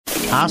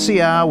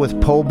RCR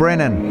with Paul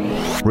Brennan,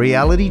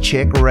 Reality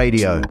Check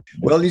Radio.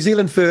 Well, New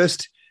Zealand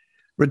First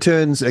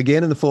returns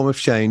again in the form of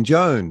Shane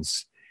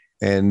Jones.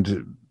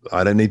 And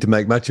I don't need to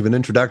make much of an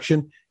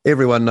introduction.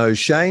 Everyone knows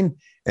Shane,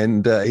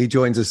 and he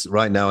joins us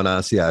right now on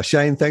RCR.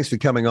 Shane, thanks for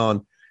coming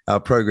on our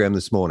program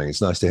this morning. It's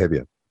nice to have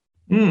you.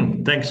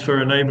 Thanks for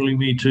enabling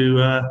me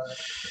to,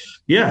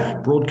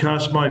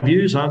 broadcast my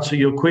views, answer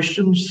your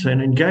questions,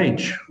 and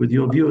engage with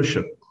your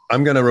viewership.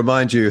 I'm going to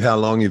remind you how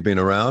long you've been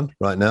around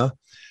right now.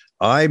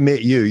 I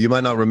met you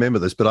might not remember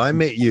this, but I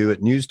met you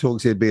at News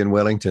Talk ZB in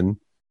Wellington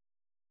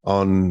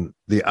on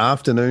the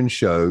afternoon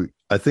show.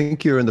 I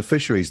think you were in the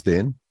fisheries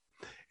then,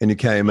 and you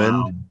came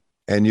in,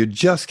 and you'd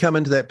just come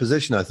into that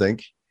position, I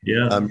think.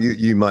 Yeah.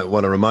 You might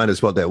want to remind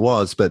us what that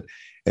was,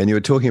 and you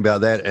were talking about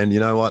that, and you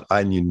know what?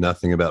 I knew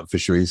nothing about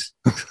fisheries.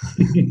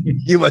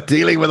 You were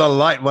dealing with a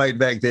lightweight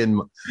back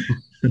then,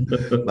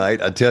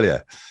 mate, I tell you.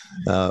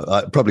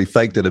 I probably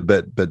faked it a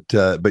bit,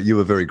 but you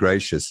were very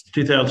gracious.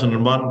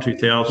 2001,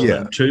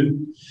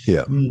 2002.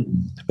 Yeah.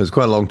 It was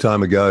quite a long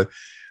time ago.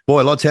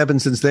 Boy, lots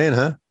happened since then,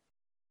 huh?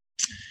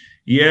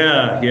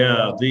 Yeah.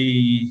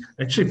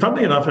 Actually,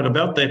 funnily enough, at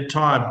about that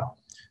time,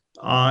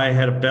 I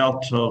had a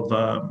bout of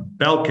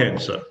bowel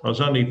cancer. I was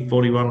only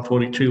 41,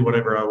 42,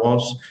 whatever I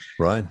was.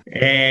 Right.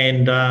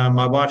 And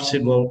my wife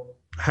said, well,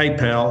 hey,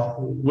 pal,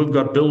 we've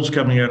got bills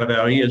coming out of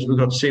our ears. We've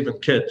got 7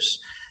 kids.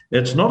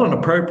 It's not an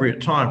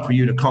appropriate time for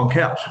you to conk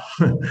out.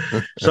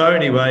 So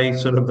anyway,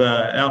 sort of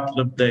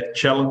outlived that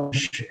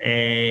challenge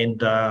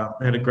and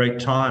had a great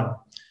time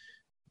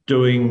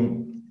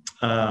doing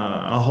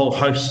a whole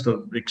host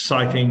of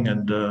exciting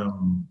and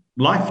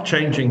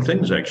life-changing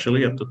things,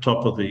 actually, at the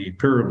top of the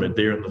pyramid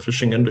there in the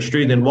fishing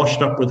industry, then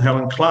washed up with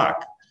Helen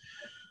Clark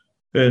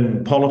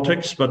in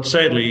politics. But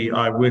sadly,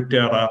 I worked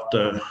out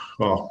after,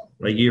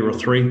 a year or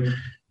 3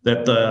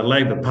 that the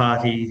Labour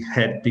Party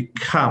had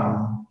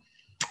become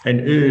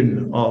an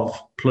urn of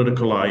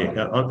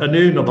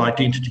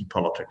identity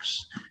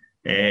politics.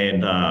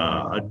 And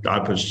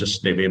I was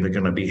just never ever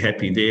going to be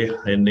happy there,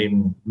 and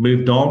then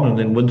moved on. And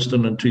then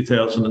Winston in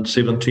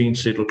 2017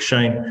 said, look,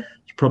 Shane,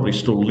 it's probably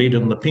still lead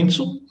in the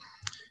pencil.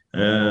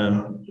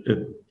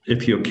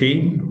 If you're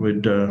keen,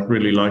 we'd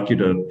really like you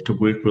to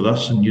work with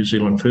us in New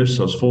Zealand First.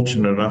 I was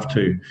fortunate enough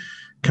to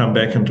come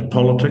back into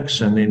politics,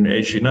 and then,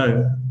 as you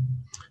know,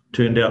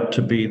 turned out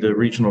to be the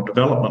Regional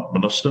Development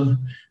Minister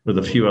with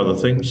a few other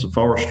things, the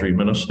Forestry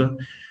Minister,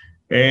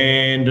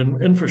 and in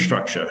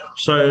infrastructure.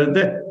 So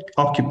that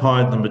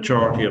occupied the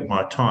majority of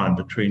my time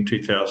between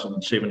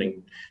 2007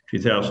 and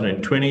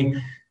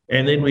 2020.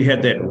 And then we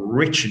had that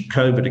wretched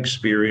COVID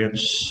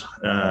experience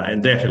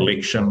and that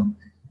election,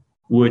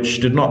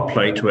 which did not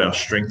play to our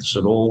strengths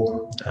at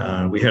all.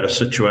 We had a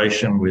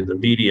situation where the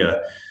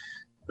media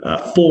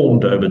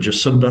fawned over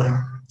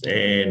Jacinda,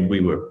 and we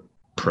were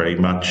pretty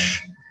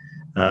much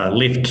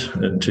left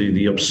into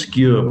the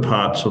obscure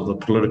parts of the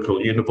political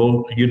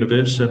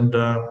universe, and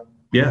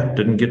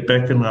didn't get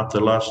back in after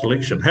the last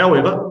election.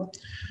 However,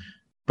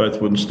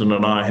 both Winston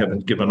and I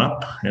haven't given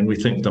up, and we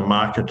think the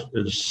market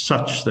is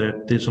such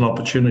that there's an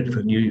opportunity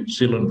for New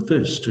Zealand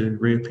First to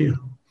reappear.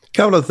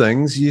 Couple of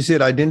things. You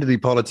said identity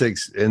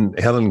politics in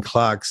Helen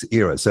Clark's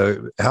era.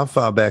 So how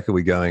far back are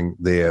we going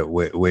there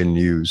when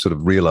you sort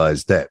of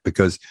realised that?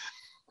 Because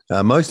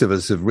most of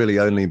us have really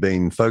only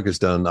been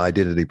focused on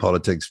identity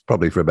politics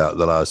probably for about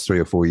the last 3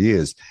 or 4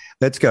 years.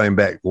 That's going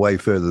back way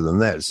further than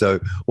that. So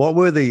what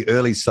were the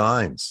early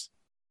signs?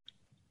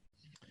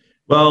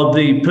 Well,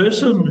 the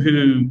person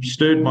who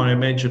stirred my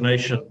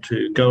imagination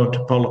to go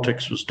into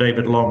politics was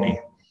David Lange.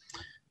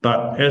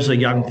 But as a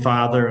young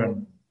father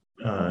and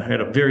had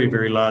a very,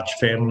 very large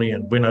family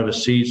and went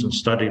overseas and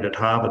studied at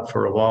Harvard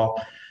for a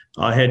while,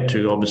 I had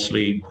to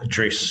obviously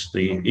address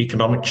the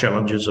economic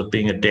challenges of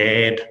being a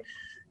dad,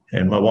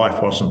 and my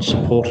wife wasn't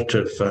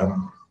supportive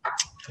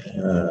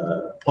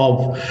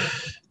of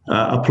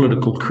a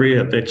political career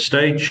at that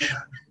stage.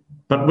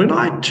 But when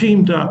I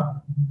teamed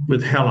up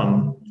with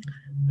Helen,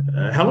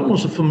 Helen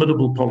was a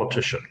formidable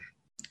politician,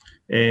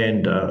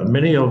 and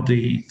many of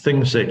the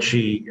things that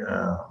she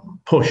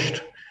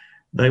pushed,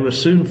 they were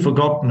soon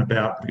forgotten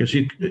about, because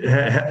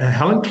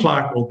Helen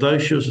Clark, although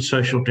she was a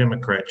social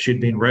democrat, she'd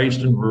been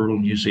raised in rural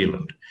New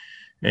Zealand,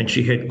 and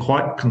she had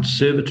quite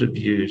conservative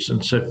views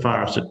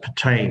insofar as it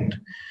pertained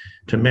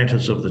to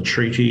matters of the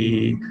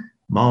treaty,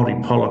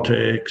 Māori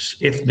politics,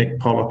 ethnic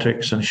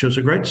politics, and she was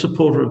a great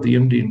supporter of the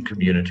Indian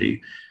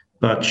community,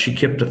 but she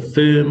kept a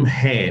firm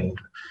hand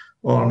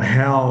on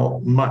how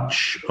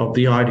much of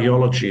the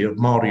ideology of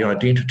Māori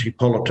identity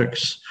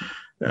politics,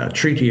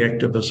 treaty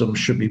activism,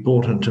 should be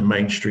brought into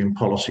mainstream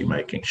policy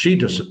making. She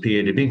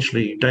disappeared.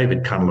 Eventually,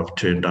 David Cunliffe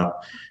turned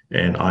up,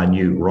 and I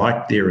knew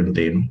right there and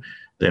then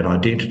that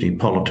identity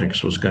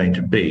politics was going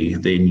to be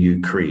their new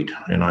creed,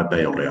 and I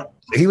bailed out.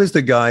 He was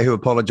the guy who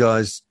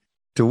apologised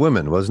to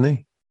women, wasn't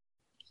he?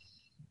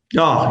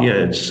 Oh, yeah,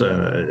 it's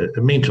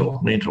mental.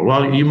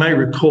 Well, you may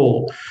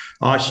recall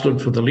I stood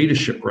for the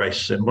leadership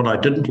race, and what I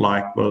didn't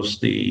like was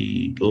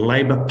the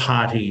Labour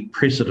Party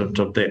president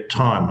of that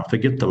time. I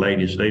forget the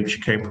lady's name.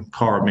 She came from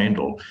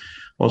Coromandel.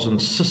 was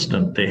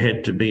insistent there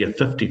had to be a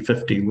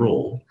 50-50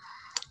 rule,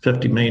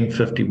 50 men,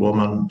 50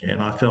 women,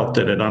 and I felt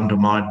that it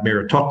undermined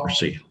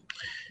meritocracy.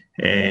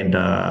 And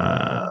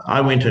I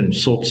went and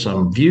sought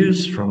some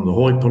views from the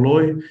hoi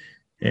polloi,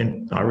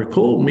 and I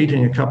recall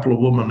meeting a couple of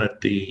women at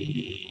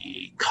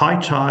the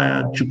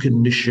Kaitaia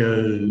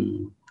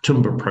Jukunisho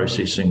timber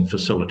processing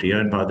facility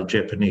owned by the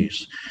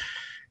Japanese.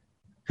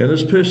 And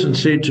this person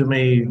said to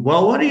me,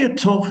 well, what are you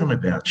talking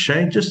about,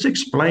 Shane? Just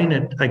explain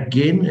it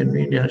again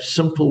in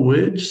simple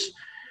words.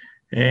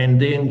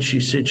 And then she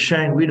said,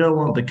 Shane, we don't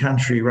want the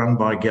country run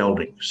by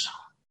geldings.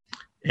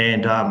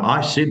 And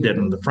I said that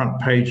on the front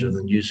page of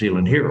the New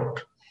Zealand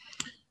Herald.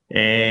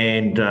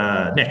 And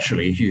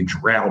naturally, a huge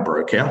row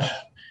broke out.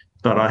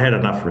 But I had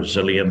enough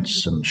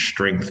resilience and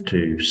strength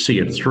to see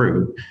it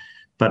through.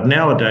 But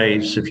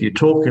nowadays, if you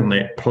talk in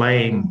that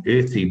plain,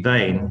 earthy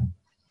vein,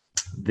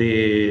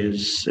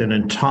 there's an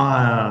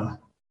entire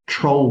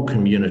troll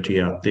community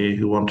out there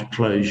who want to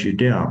close you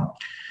down.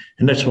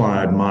 And that's why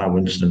I admire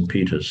Winston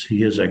Peters.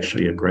 He is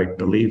actually a great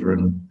believer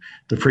in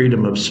the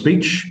freedom of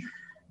speech,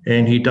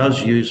 and he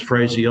does use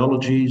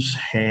phraseologies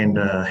and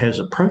has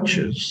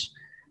approaches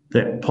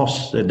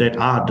that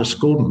are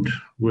discordant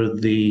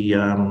with the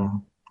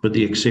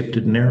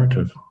accepted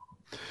narrative.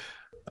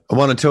 I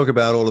want to talk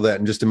about all of that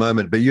in just a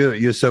moment, but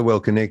you're so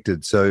well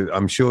connected, so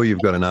I'm sure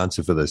you've got an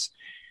answer for this.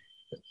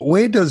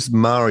 Where does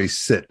Māori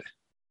sit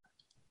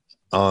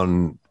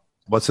on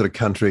what sort of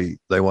country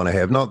they want to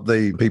have? Not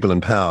the people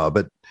in power,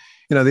 but,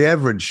 the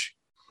average,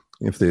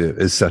 if there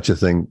is such a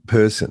thing,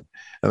 person.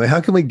 I mean,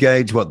 how can we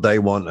gauge what they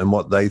want and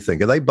what they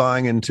think? Are they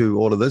buying into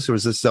all of this, or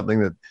is this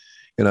something that,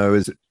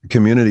 is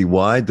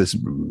community-wide, this,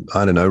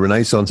 I don't know,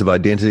 renaissance of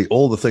identity,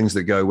 all the things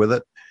that go with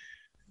it?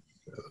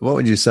 What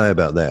would you say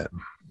about that?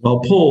 Well,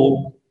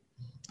 Paul,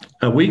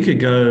 a week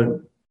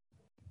ago,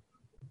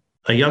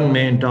 a young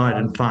man died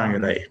in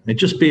Whangarei. And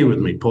just bear with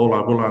me, Paul,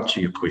 I will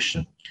answer your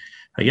question.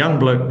 A young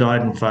bloke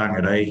died in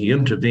Whangarei. He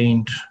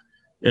intervened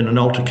in an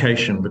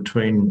altercation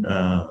between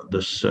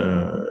this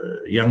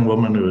young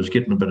woman who was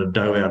getting a bit of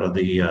dough out of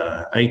the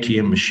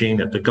ATM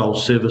machine at the Gold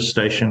service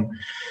station.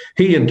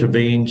 He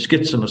intervenes,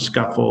 gets in a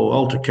scuffle,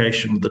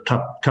 altercation with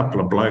a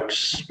couple of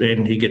blokes,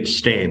 and he gets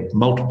stabbed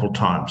multiple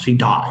times. He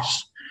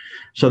dies.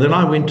 So then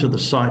I went to the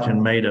site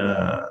and made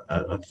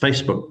a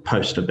Facebook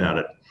post about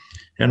it.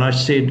 And I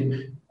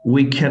said,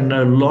 we can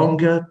no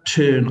longer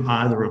turn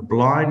either a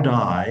blind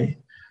eye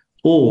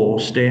or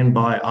stand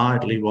by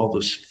idly while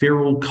this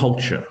feral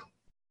culture,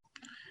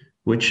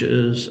 which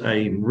is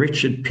a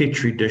wretched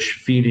petri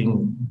dish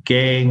feeding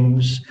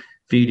gangs,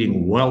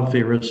 feeding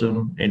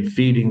welfarism, and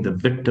feeding the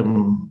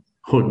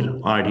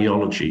victimhood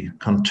ideology,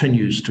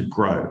 continues to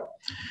grow.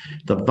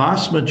 The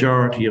vast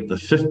majority of the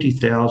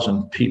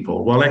 50,000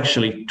 people, well,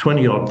 actually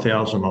 20-odd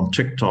thousand on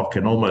TikTok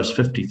and almost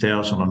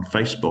 50,000 on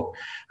Facebook,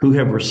 who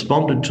have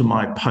responded to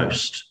my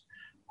post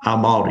are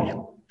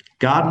Māori,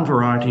 garden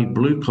variety,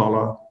 blue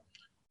collar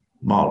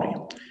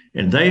Māori.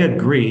 And they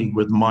agree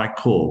with my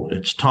call.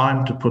 It's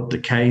time to put the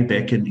K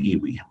back in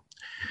iwi.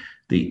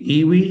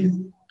 The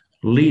iwi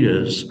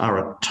leaders are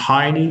a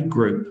tiny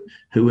group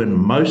who in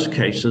most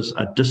cases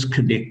are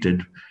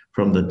disconnected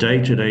from the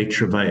day-to-day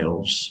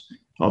travails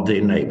of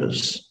their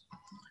neighbours.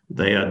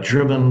 They are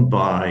driven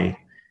by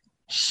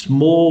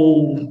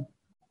small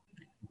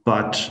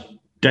but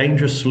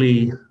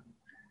dangerously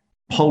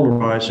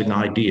polarizing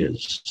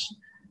ideas.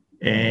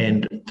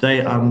 And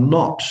they are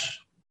not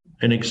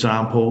an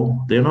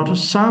example, they're not a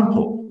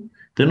sample,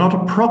 they're not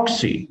a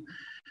proxy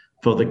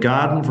for the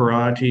garden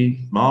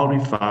variety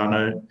Māori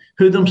whānau,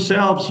 who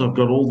themselves have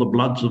got all the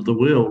bloods of the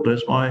world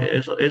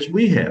as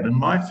we have in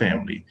my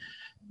family.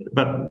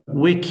 But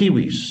we're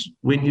Kiwis,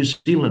 we're New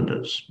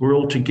Zealanders, we're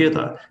all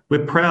together.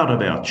 We're proud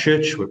of our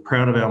church, we're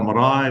proud of our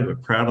marae, we're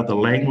proud of the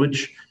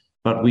language,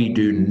 but we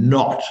do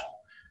not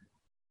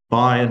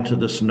buy into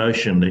this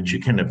notion that you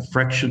can have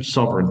fractured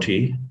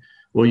sovereignty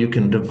or you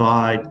can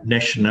divide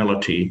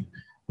nationality.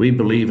 We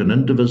believe in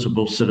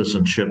indivisible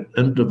citizenship,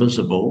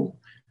 indivisible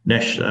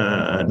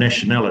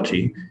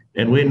nationality,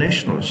 and we're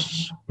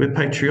nationalists. We're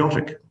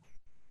patriotic.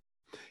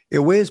 Yeah,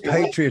 where's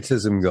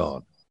patriotism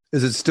gone?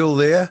 Is it still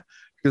there?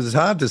 Because it's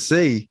hard to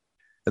see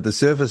at the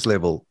surface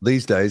level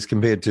these days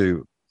compared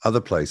to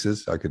other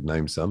places. I could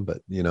name some,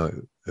 but you know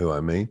who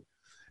I mean.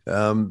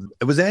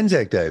 It was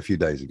Anzac Day a few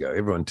days ago.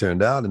 Everyone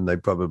turned out and they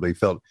probably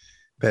felt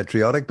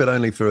patriotic, but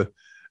only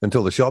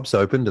until the shops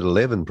opened at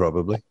 11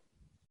 probably.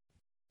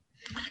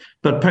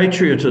 But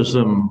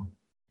patriotism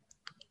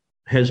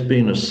has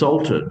been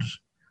assaulted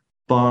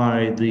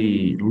by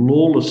the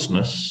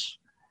lawlessness,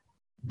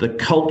 the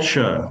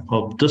culture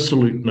of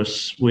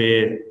dissoluteness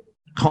where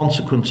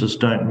consequences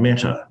don't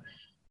matter.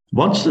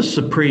 Once the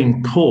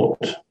Supreme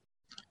Court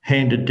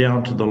handed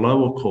down to the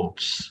lower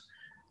courts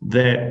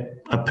that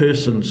a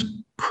person's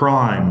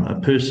crime, a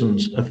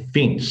person's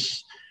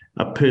offence,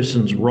 a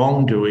person's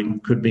wrongdoing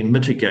could be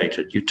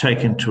mitigated, you take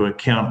into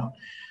account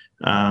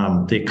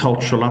their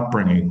cultural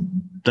upbringing.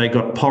 They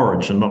got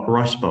porridge and not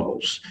rice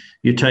bubbles.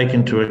 You take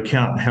into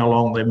account how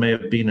long they may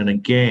have been in a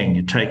gang.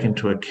 You take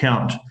into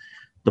account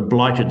the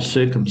blighted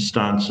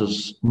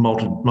circumstances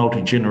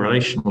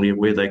multi-generationally of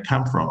where they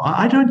come from.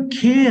 I don't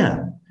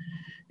care.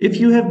 If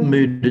you have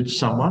murdered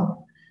someone,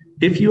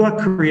 if you are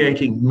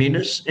creating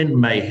menace and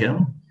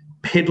mayhem,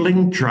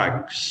 peddling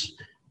drugs,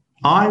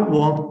 I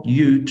want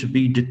you to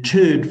be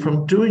deterred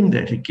from doing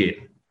that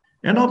again.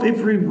 And I've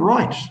every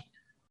right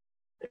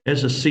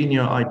as a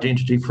senior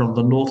identity from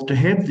the North to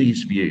have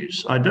these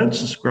views. I don't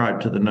subscribe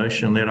to the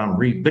notion that I'm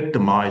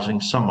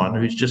re-victimizing someone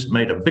who's just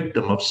made a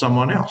victim of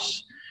someone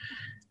else.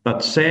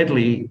 But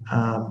sadly,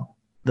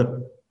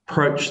 the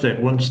approach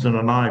that Winston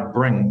and I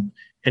bring,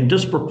 and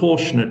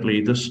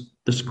disproportionately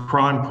this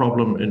crime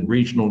problem in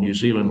regional New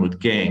Zealand with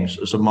gangs,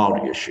 is a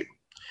Māori issue.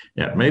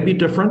 Now, it may be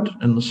different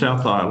in the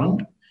South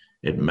Island,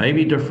 it may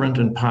be different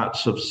in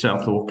parts of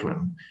South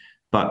Auckland,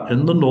 but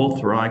in the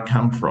North where I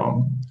come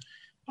from,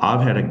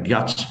 I've had a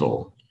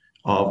gutsful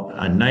of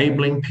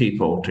enabling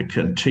people to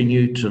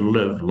continue to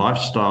live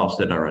lifestyles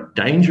that are a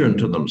danger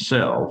unto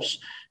themselves,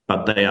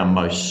 but they are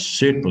most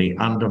certainly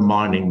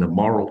undermining the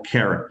moral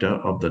character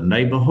of the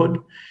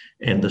neighbourhood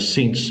and the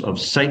sense of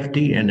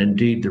safety and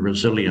indeed the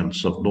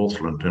resilience of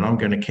Northland. And I'm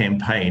going to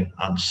campaign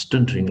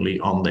unstintingly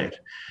on that.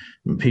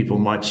 And people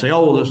might say,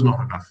 oh, there's not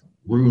enough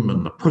room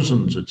in the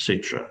prisons,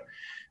 etc.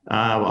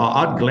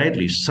 I'd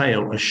gladly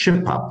sail a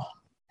ship up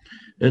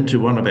into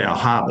one of our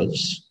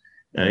harbours,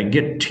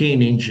 get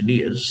 10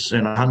 engineers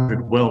and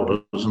 100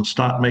 welders and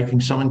start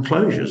making some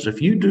enclosures.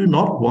 If you do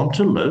not want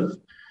to live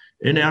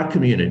in our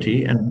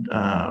community and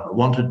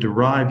want to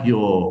derive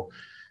your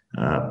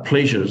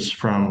pleasures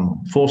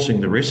from forcing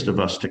the rest of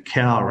us to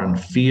cower in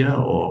fear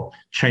or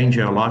change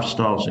our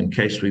lifestyles in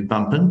case we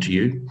bump into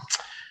you,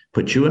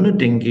 put you in a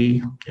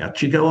dinghy,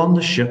 out you go on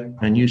the ship,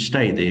 and you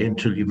stay there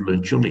until you've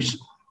learnt your lesson.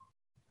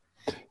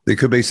 There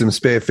could be some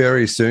spare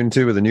ferries soon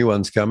too, with the new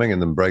ones coming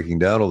and them breaking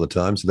down all the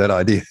time. So that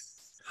idea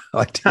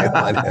might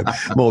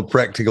have more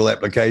practical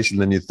application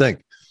than you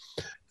think.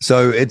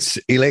 So it's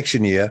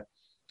election year,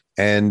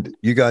 and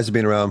you guys have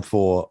been around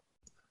for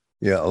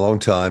a long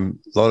time,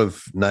 a lot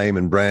of name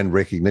and brand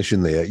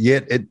recognition there.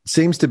 Yet it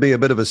seems to be a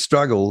bit of a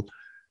struggle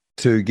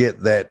to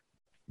get that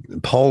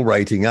poll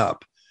rating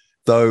up,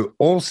 though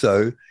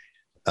also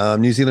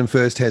New Zealand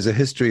First has a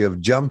history of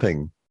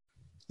jumping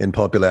in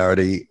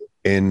popularity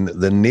in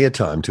the near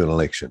time to an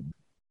election.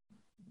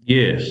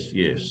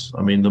 Yes.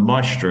 I mean, the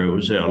maestro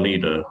is our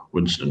leader,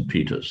 Winston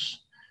Peters.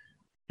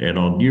 And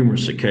on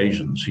numerous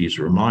occasions, he's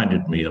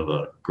reminded me of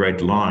a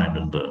great line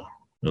in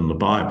the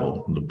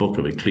Bible, in the book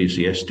of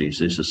Ecclesiastes.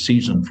 There's a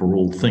season for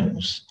all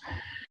things.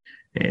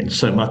 And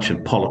so much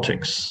of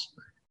politics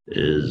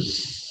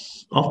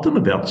is often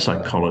about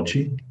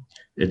psychology.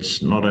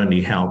 It's not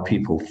only how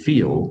people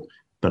feel,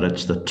 but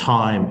it's the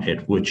time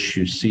at which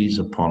you seize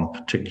upon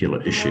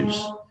particular issues.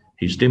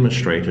 He's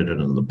demonstrated it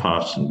in the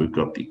past, and we've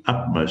got the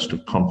utmost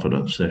of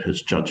confidence that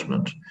his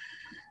judgment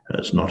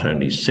is not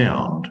only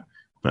sound,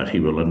 but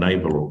he will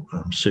enable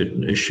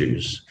certain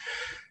issues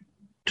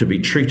to be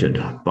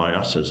treated by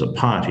us as a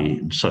party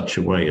in such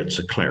a way it's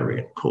a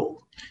clarion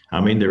call.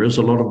 I mean, there is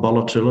a lot of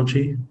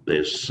volatility.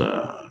 There's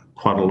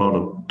quite a lot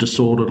of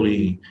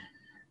disorderly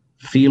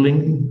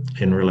feeling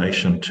in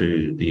relation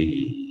to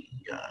the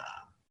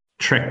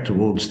track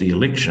towards the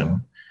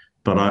election.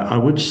 But I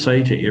would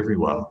say to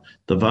everyone,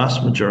 the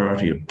vast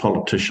majority of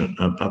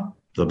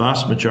the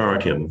vast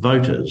majority of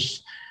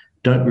voters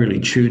don't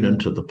really tune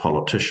into the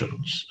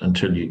politicians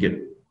until you get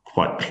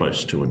quite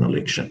close to an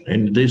election.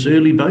 And there's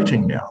early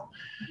voting now.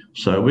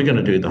 So we're going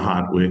to do the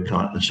hard work.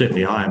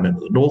 Certainly I am in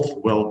the North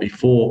well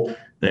before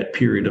that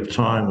period of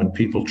time when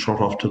people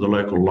trot off to the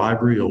local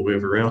library or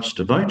wherever else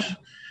to vote.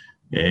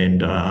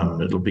 And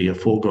it'll be a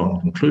foregone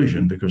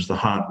conclusion because the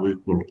hard work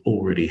will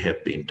already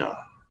have been done.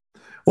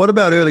 What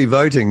about early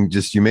voting?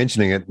 Just you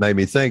mentioning it made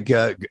me think,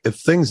 if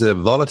things are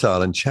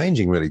volatile and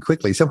changing really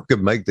quickly, someone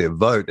could make their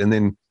vote and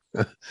then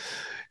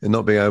and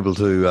not being able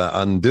to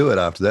undo it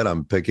after that,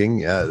 I'm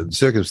picking.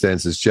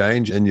 Circumstances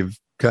change and you've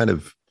kind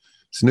of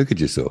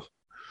snookered yourself.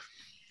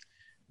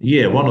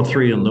 Yeah, 1 or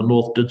 3 in the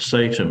North did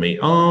say to me,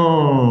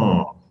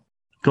 oh,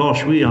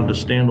 gosh, we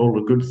understand all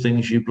the good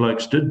things you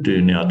blokes did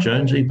do now,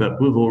 Jonesy, but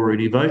we've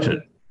already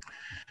voted.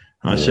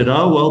 I said,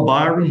 oh, well,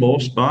 by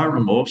remorse.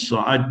 So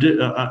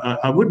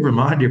I would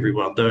remind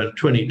everyone, though, in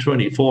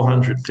 2020,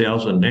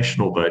 400,000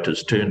 national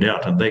voters turned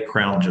out and they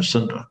crowned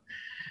Jacinda.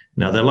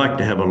 Now, they like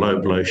to have a low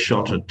blow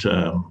shot at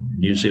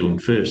New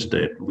Zealand First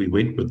that we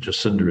went with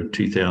Jacinda in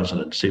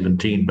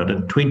 2017. But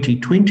in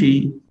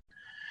 2020,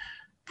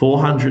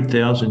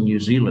 400,000 New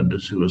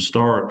Zealanders who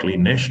historically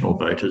national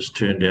voters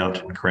turned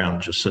out and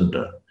crowned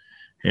Jacinda.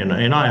 And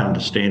I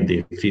understand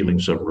their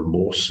feelings of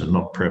remorse and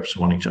not perhaps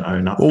wanting to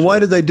own up. Well, why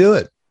did they do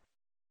it?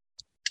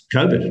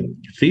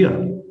 COVID, fear.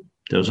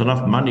 There was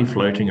enough money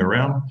floating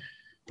around.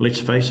 Let's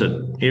face it,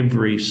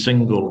 every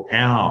single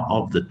hour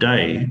of the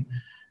day,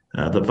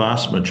 the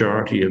vast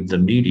majority of the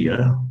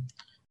media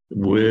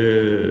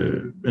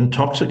were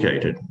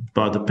intoxicated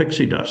by the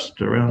pixie dust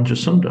around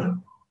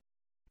Jacinda.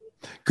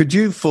 Could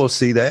you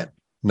foresee that,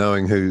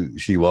 knowing who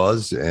she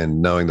was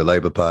and knowing the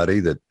Labour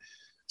Party, that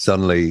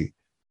suddenly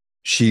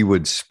she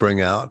would spring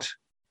out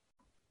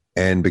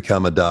and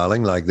become a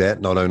darling like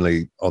that, not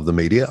only of the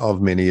media,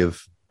 of many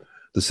of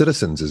the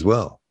citizens as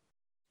well?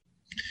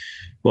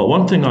 Well,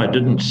 one thing I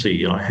didn't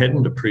see, I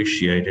hadn't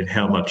appreciated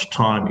how much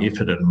time,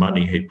 effort, and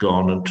money had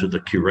gone into the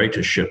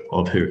curatorship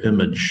of her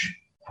image,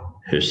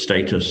 her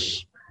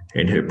status,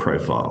 and her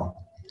profile.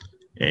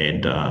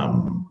 And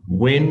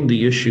when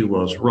the issue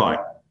was right,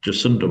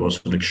 Jacinda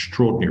was an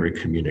extraordinary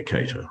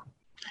communicator.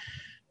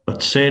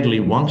 But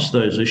sadly, once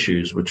those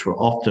issues, which were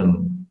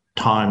often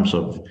times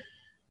of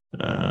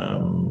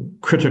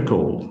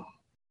critical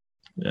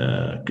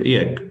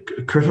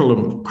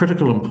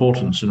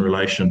importance in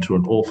relation to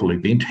an awful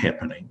event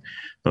happening.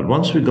 But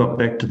once we got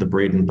back to the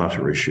bread and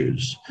butter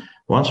issues,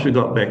 once we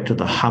got back to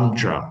the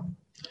humdrum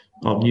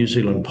of New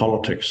Zealand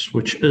politics,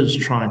 which is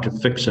trying to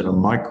fix at a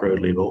micro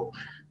level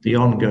the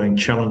ongoing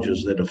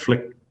challenges that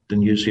afflict the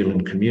New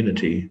Zealand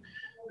community,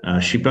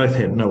 she both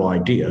had no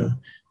idea,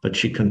 but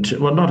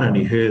not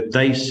only her,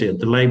 they said,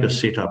 the Labour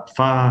set up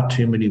far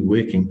too many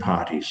working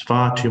parties,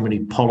 far too many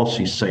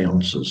policy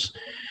seances,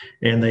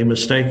 and they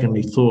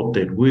mistakenly thought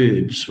that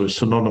words were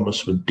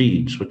synonymous with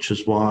deeds, which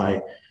is why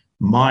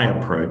my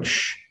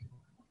approach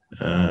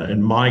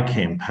in my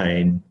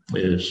campaign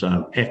is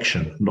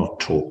action, not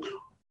talk.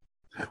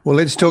 Well,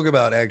 let's talk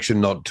about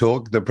action, not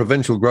talk. The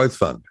Provincial Growth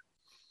Fund.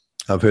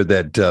 I've heard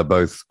that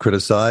both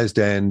criticised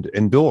and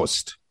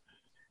endorsed.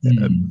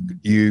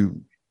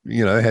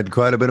 You know, had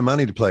quite a bit of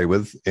money to play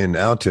with, in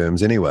our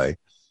terms anyway,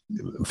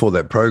 for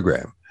that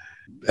program.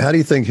 How do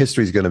you think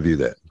history is going to view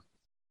that?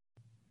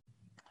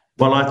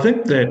 Well, I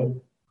think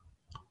that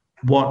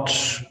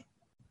what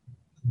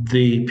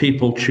the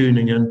people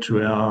tuning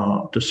into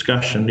our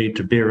discussion need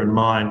to bear in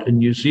mind, in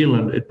New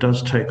Zealand, it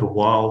does take a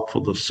while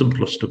for the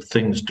simplest of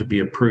things to be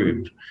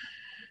approved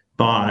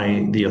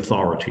by the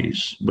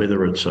authorities,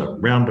 whether it's a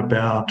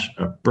roundabout,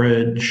 a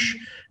bridge,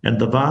 and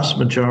the vast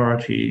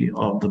majority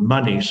of the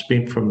money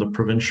spent from the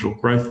Provincial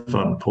Growth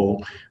Fund,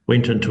 Paul,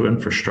 went into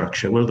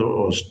infrastructure, whether it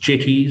was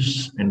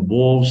jetties and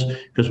wharves,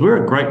 because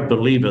we're a great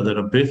believer that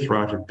a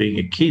birthright of being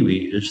a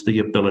Kiwi is the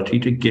ability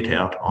to get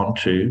out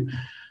onto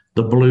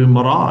the blue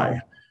marae,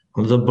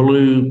 the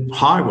blue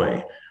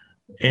highway,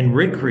 and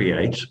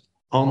recreate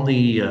on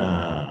the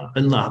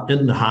in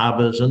the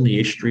harbours, in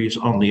the estuaries,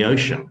 on the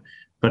ocean.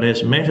 But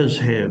as matters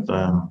have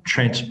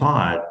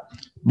transpired,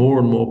 more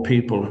and more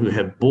people who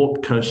have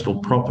bought coastal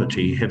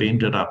property have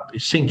ended up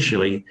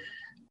essentially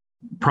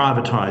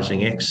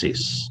privatising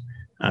access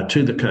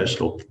to the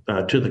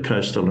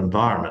coastal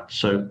environment.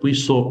 So we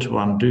sought to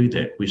undo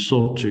that. We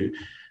sought to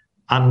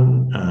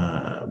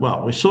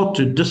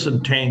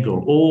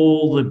disentangle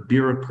all the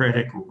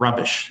bureaucratic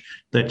rubbish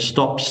that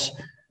stops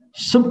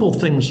simple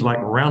things like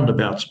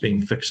roundabouts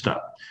being fixed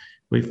up.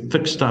 We've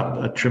fixed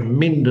up a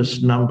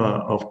tremendous number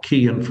of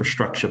key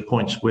infrastructure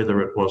points,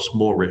 whether it was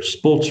more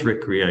sports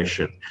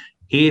recreation,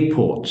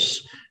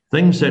 airports,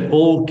 things that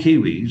all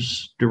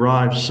Kiwis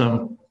derive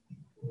some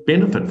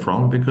benefit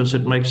from, because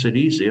it makes it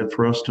easier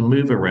for us to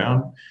move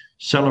around,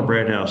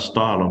 celebrate our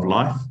style of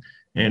life,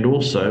 and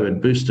also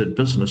it boosted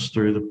business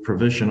through the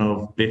provision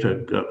of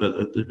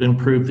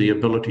improve the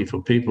ability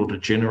for people to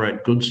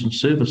generate goods and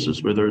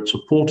services, whether it's a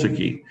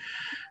portakey.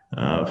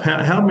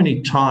 How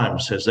many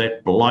times has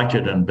that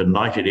blighted and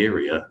benighted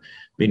area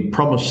been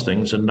promised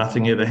things and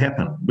nothing ever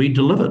happened? We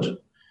delivered.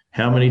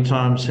 How many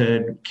times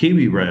had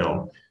Kiwi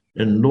Rail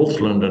in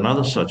Northland and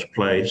other such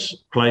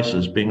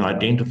places being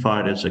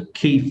identified as a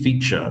key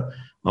feature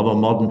of a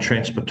modern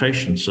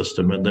transportation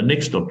system? And the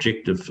next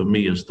objective for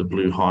me is the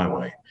Blue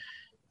Highway.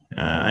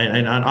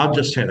 And I've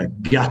just had a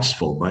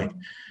gutsful, mate,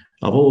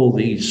 of all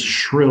these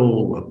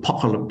shrill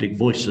apocalyptic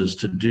voices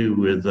to do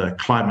with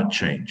climate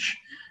change.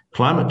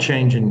 Climate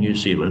change in New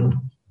Zealand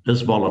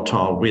is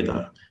volatile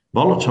weather.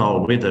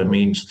 Volatile weather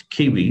means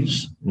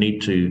Kiwis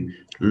need to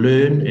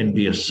learn and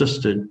be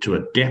assisted to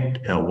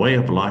adapt our way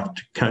of life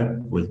to cope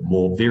with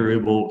more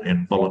variable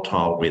and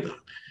volatile weather.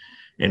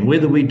 And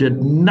whether we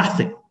did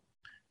nothing,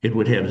 it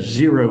would have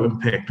zero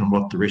impact on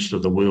what the rest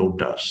of the world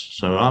does.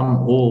 So I'm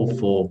all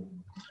for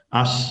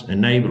us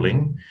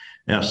enabling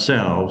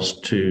ourselves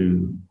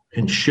to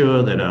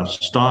ensure that our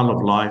style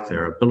of life,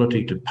 our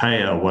ability to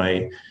pay our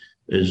way,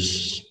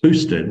 is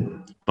boosted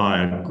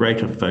by a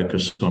greater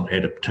focus on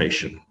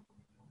adaptation.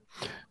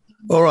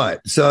 All right.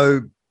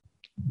 So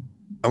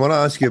I want to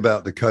ask you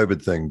about the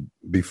COVID thing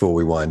before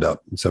we wind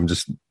up. So I'm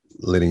just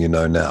letting you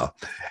know now.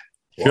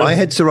 Sure. I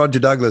had Sir Roger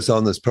Douglas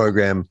on this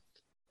program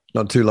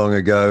not too long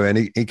ago, and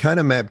he kind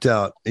of mapped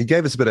out, he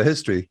gave us a bit of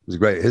history. It was a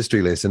great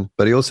history lesson,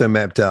 but he also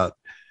mapped out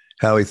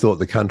how he thought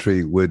the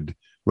country would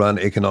run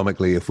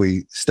economically if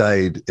we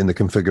stayed in the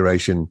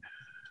configuration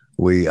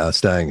we are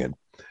staying in,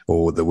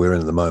 or that we're in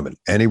at the moment.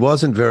 And he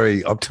wasn't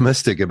very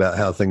optimistic about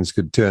how things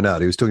could turn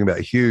out. He was talking about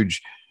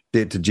huge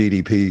debt to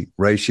GDP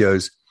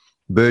ratios,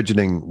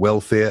 burgeoning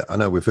welfare. I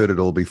know we've heard it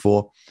all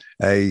before,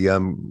 a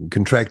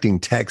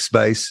contracting tax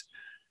base,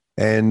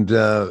 and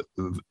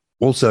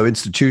also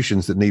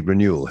institutions that need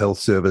renewal, health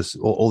service,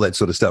 all that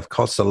sort of stuff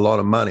costs a lot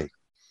of money.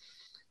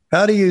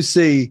 How do you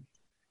see,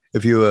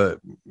 if you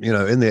were,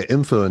 in there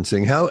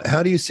influencing,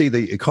 how do you see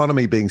the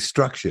economy being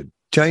structured,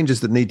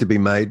 changes that need to be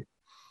made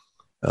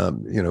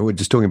we're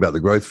just talking about the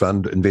growth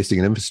fund, investing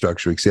in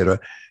infrastructure, et cetera,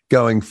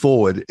 going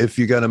forward, if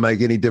you're going to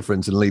make any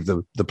difference and leave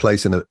the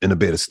place in a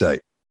better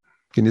state?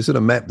 Can you sort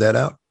of map that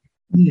out?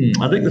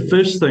 I think the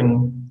first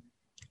thing,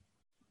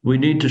 we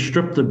need to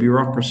strip the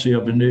bureaucracy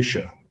of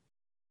inertia.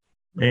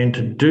 And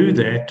to do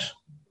that,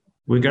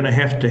 we're going to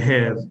have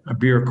a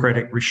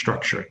bureaucratic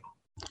restructuring.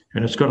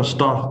 And it's got to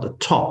start at the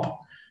top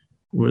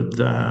with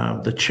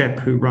the chap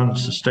who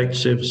runs the State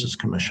Services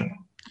Commission.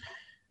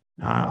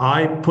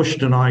 I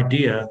pushed an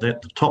idea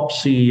that the top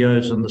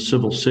CEOs in the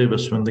civil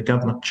service, when the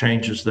government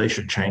changes, they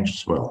should change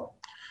as well.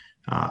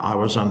 I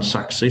was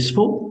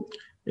unsuccessful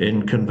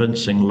in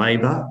convincing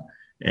Labor,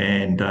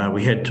 and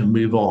we had to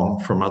move on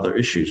from other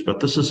issues. But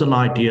this is an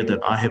idea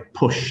that I have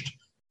pushed,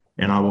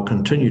 and I will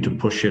continue to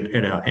push it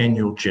at our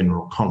annual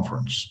general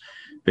conference,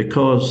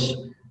 because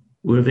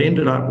we've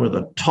ended up with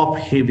a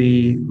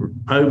top-heavy,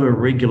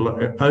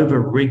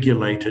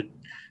 over-regulated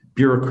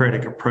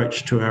bureaucratic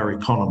approach to our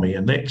economy.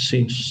 And that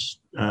seems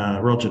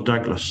Roger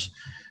Douglas,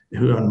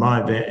 who in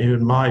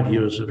my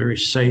view is a very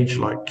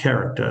sage-like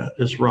character,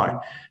 is right.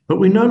 But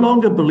we no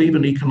longer believe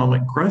in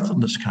economic growth in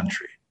this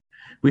country.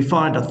 We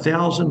find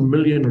 1,000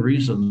 million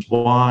reasons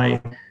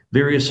why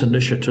various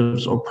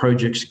initiatives or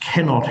projects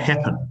cannot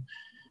happen.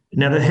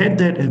 Now, had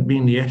that have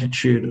been the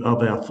attitude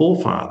of our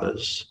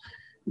forefathers,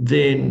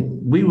 then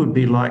we would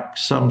be like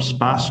some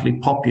sparsely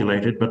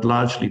populated but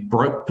largely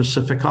broke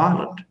Pacific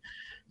island.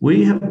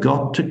 We have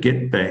got to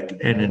get back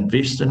and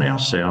invest in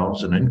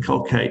ourselves and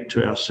inculcate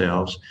to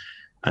ourselves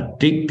a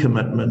deep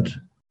commitment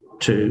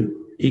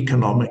to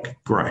economic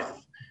growth.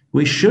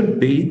 We should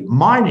be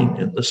mining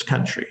in this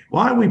country.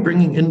 Why are we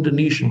bringing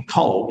Indonesian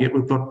coal, yet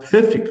we've got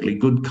perfectly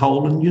good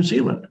coal in New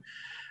Zealand?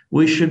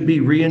 We should be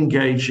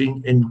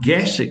re-engaging in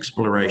gas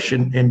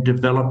exploration and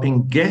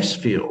developing gas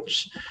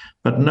fields.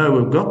 But no,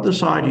 we've got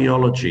this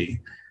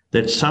ideology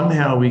that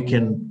somehow we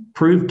can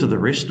prove to the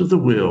rest of the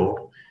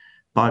world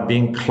by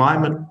being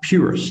climate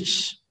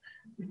purists.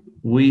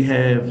 We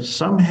have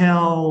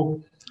somehow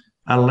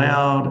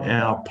allowed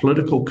our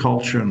political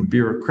culture and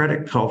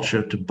bureaucratic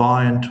culture to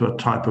buy into a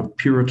type of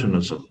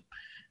puritanism.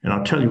 And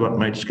I'll tell you what,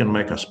 mate, it's going to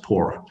make us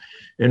poorer.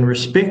 In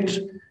respect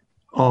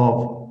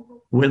of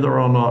whether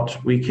or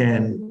not we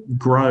can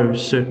grow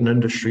certain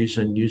industries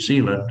in New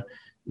Zealand,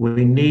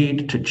 we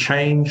need to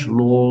change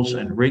laws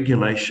and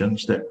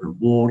regulations that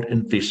reward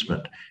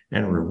investment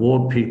and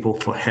reward people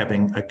for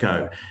having a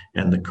go.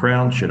 And the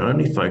Crown should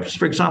only focus,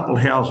 for example,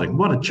 housing.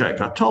 What a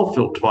joke. I told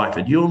Phil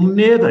Twyford, you'll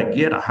never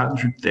get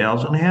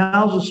 100,000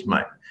 houses,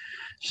 mate.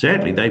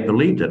 Sadly, they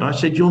believed it. I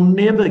said, you'll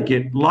never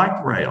get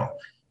light rail.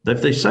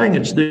 If they're saying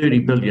it's 30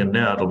 billion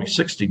now, it'll be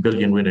 60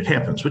 billion when it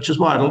happens, which is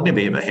why it'll never,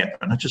 ever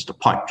happen. It's just a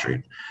pipe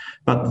dream.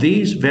 But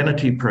these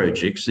vanity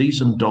projects,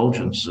 these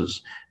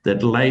indulgences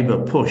that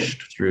Labor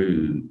pushed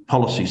through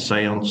policy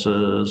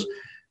seances,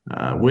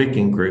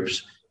 working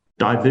groups,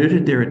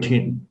 diverted their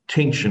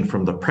attention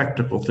from the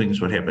practical things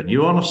that happen.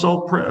 You want to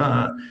solve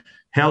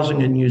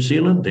housing in New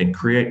Zealand, then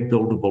create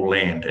buildable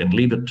land and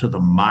leave it to the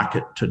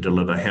market to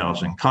deliver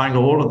housing.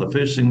 Kāinga Ora, the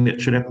first thing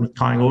that should happen with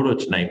Kāinga Ora,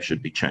 its name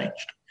should be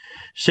changed.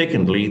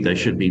 Secondly, they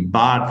should be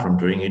barred from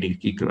doing any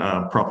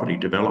property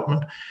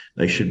development.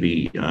 They should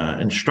be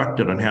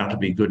instructed on how to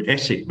be good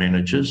asset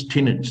managers,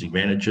 tenancy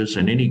managers,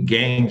 and any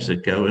gangs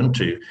that go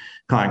into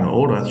Kāinga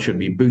Ora should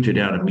be booted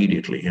out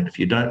immediately. And if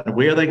you don't know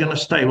where they're going to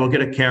stay, we'll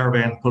get a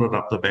caravan, put it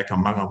up the back of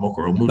Mangamuka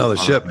or Mutu. Another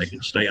ship. They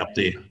can stay up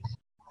there.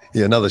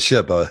 Yeah, another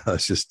ship. I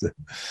was just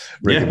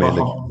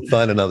recommending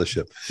find another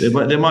ship.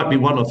 There might be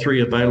one or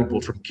three available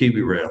from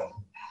Kiwi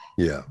Rail.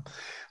 Yeah.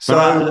 So,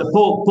 but,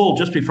 Paul,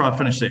 just before I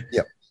finish there.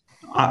 Yeah.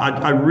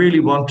 I really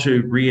want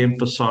to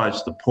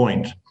re-emphasize the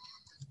point.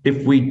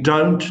 If we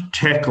don't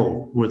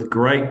tackle with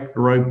great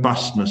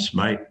robustness,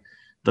 mate,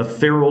 the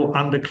feral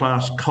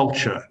underclass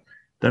culture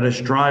that is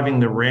driving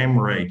the ram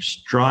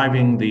raids,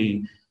 driving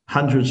the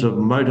hundreds of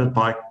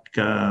motorbike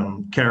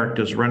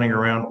characters running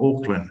around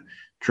Auckland,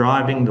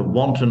 driving the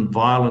wanton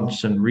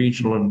violence in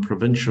regional and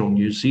provincial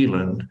New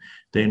Zealand,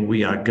 then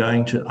we are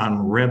going to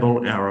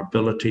unravel our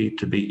ability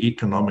to be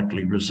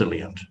economically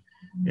resilient.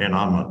 And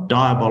I'm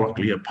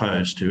diabolically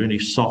opposed to any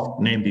soft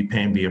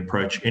namby-pamby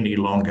approach any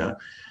longer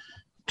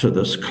to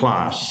this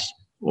class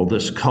or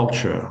this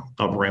culture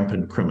of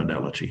rampant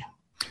criminality.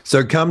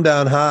 So come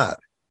down hard.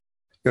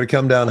 You've got to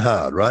come down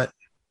hard, right?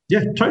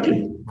 Yeah,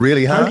 totally.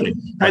 Really hard? Totally.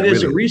 Hey,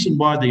 there's really? a reason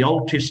why the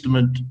Old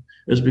Testament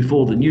is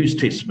before the New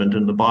Testament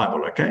in the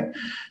Bible, okay?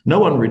 No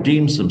one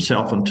redeems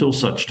themselves until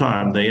such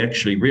time they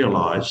actually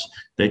realize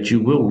that you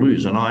will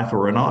lose an eye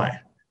for an eye.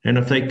 And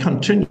if they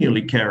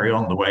continually carry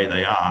on the way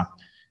they are,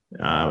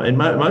 and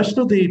most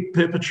of the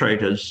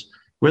perpetrators,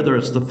 whether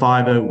it's the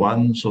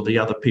 501s or the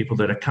other people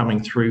that are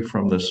coming through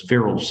from this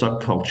feral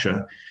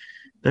subculture,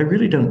 they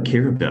really don't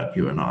care about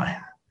you and I.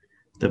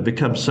 They've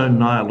become so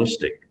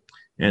nihilistic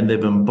and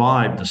they've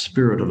imbibed the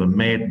spirit of a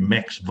Mad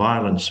Max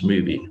violence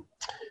movie.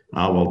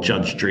 Well,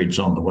 Judge Dredd's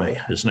on the way.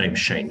 His name's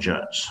Shane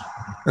Jones.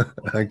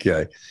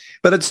 Okay.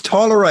 But it's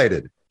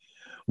tolerated.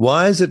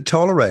 Why is it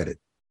tolerated?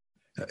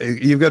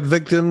 You've got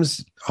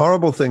victims,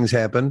 horrible things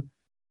happen,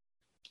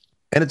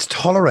 and it's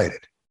tolerated.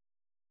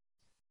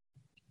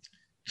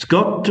 It's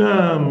got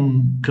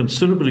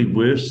considerably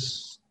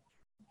worse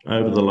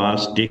over the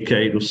last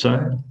decade or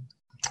so.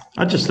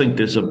 I just think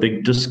there's a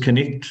big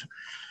disconnect.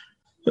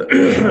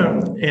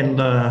 And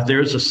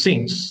there is a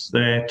sense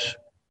that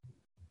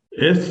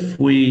if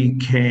we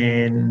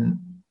can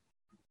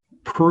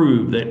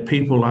prove that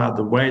people are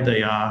the way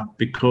they are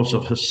because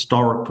of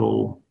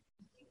historical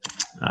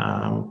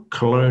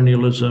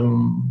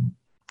colonialism,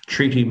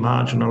 treaty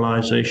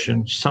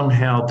marginalization,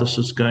 somehow this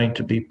is going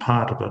to be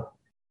part of a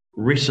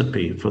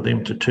recipe for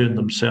them to turn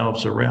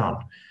themselves around.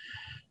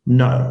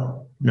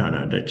 No,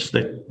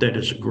 that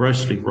is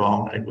grossly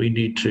wrong. And we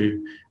need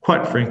to,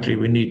 quite frankly,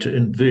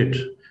 invert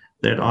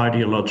that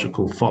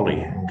ideological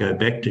folly and go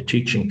back to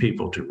teaching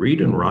people to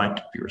read and write,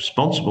 be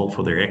responsible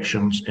for their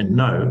actions, and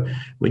know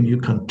when you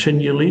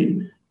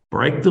continually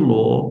break the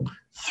law,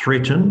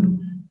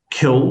 threaten,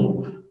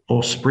 kill,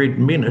 or spread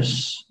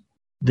menace,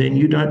 then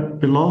you don't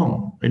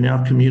belong in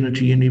our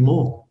community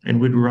anymore. And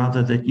we'd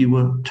rather that you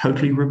were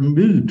totally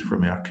removed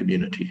from our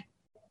community.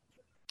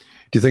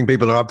 Do you think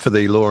people are up for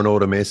the law and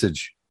order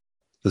message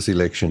this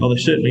election? Well, they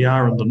certainly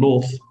are in the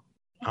north.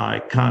 I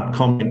can't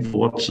comment for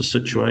what's the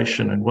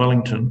situation in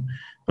Wellington,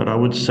 but I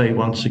would say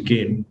once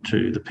again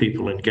to the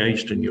people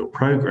engaged in your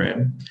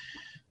program,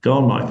 go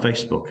on my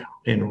Facebook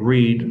and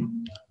read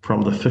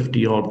from the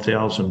 50-odd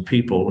thousand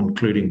people,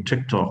 including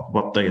TikTok,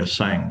 what they are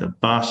saying. The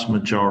vast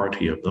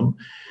majority of them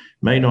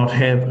may not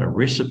have a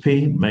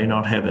recipe, may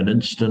not have an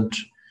instant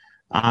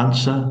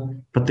answer,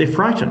 but they're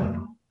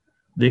frightened,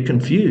 they're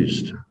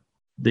confused,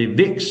 they're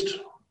vexed.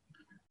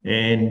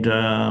 And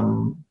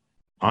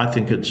I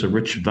think it's a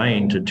rich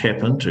vein to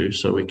tap into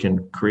so we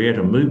can create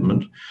a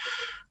movement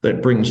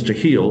that brings to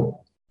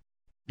heel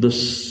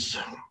this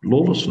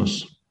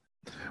lawlessness.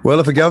 Well,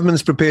 if a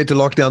government's prepared to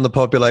lock down the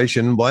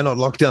population, why not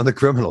lock down the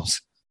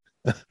criminals?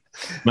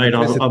 Mate,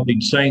 I've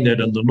been saying that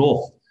in the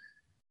north.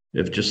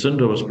 If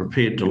Jacinda was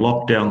prepared to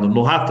lock down the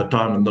north, half the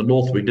time in the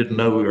north we didn't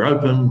know we were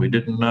open, we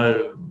didn't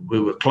know we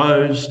were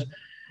closed.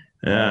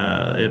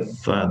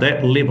 If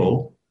that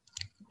level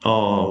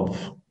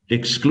of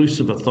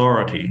exclusive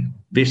authority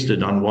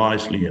vested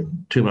unwisely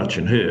and too much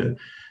in her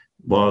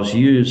was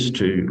used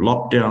to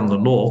lock down the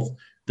north,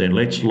 then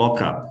let's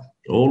lock up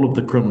all of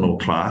the criminal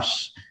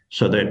class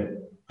so that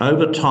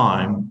over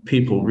time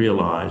people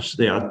realise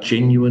there are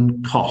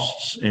genuine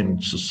costs in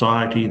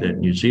society that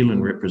New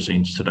Zealand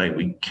represents today.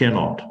 We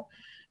cannot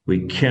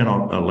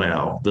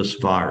allow this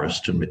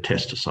virus to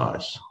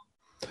metastasize.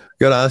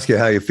 Got to ask you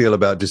how you feel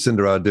about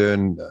Jacinda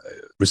Ardern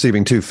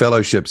receiving 2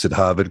 fellowships at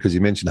Harvard, because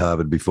you mentioned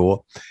Harvard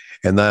before,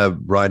 and they're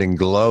writing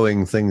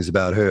glowing things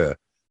about her.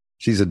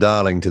 She's a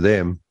darling to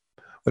them.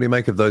 What do you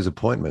make of those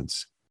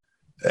appointments?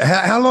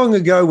 How long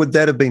ago would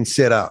that have been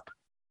set up?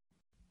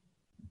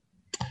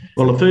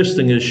 Well, the first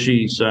thing is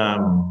she's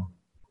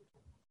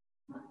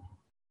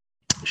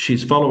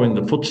following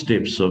the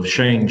footsteps of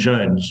Shane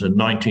Jones in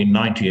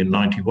 1990 and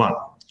 91.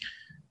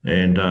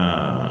 And,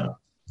 man,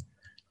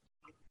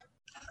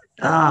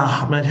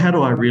 how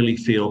do I really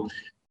feel?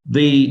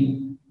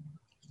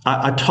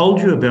 I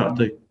told you about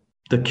the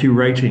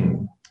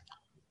curating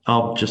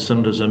of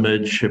Jacinda's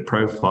image, her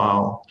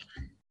profile,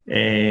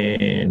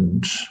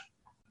 and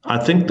I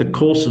think the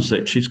courses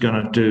that she's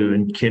going to do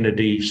in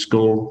Kennedy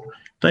School,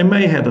 they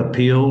may have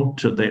appeal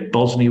to that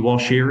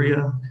Bosnia-Wash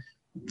area,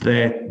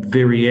 that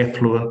very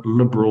affluent,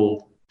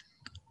 liberal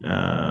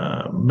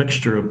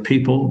mixture of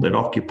people that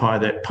occupy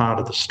that part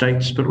of the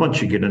states. But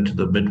once you get into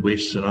the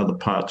Midwest and other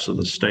parts of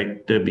the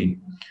state, they'll be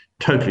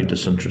totally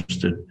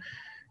disinterested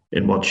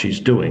in what she's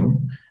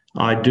doing.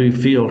 I do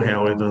feel,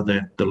 however,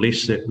 that the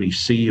less that we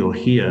see or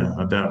hear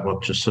about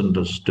what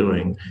Jacinda's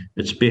doing,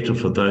 it's better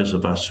for those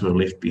of us who are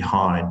left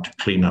behind to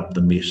clean up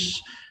the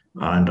mess.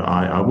 And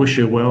I wish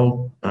her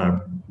well,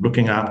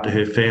 looking after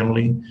her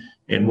family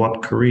and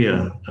what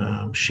career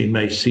she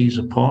may seize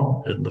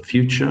upon in the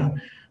future,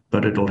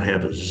 but it'll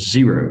have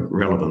zero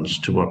relevance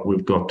to what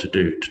we've got to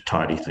do to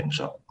tidy things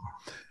up.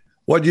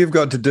 What you've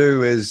got to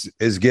do is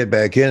get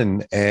back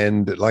in.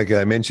 And like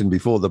I mentioned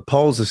before, the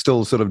polls are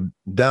still sort of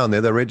down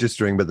there. They're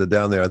registering, but they're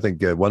down there. I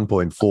think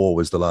 1.4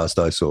 was the last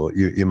I saw.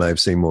 You may have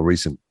seen more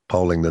recent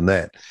polling than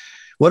that.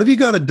 What have you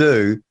got to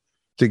do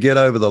to get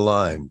over the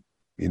line?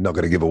 You're not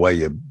going to give away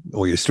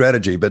your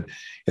strategy, but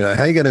how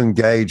are you going to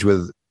engage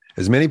with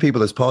as many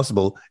people as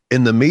possible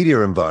in the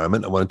media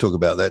environment? I want to talk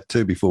about that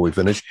too before we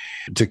finish,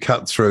 to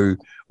cut through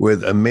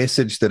with a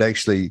message that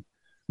actually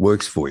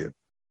works for you.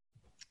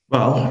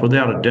 Well,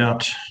 without a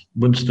doubt,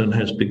 Winston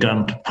has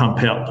begun to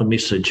pump out the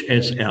message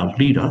as our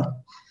leader.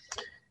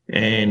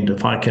 And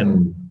if I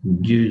can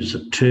use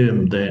a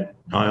term that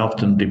I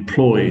often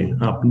deploy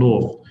up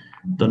north,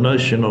 the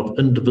notion of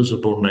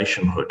indivisible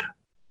nationhood,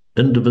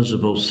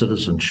 indivisible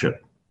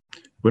citizenship.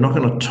 We're not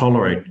going to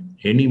tolerate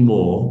any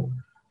more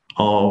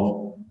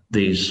of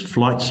these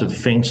flights of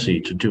fancy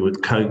to do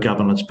with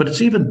co-governance, but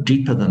it's even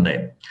deeper than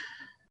that.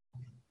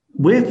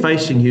 We're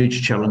facing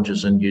huge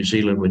challenges in New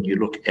Zealand when you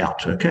look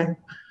out, okay?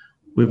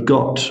 We've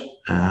got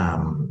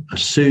a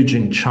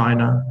surging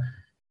China.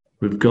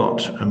 We've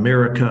got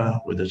America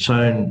with its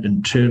own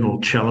internal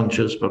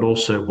challenges, but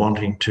also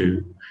wanting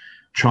to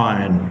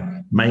try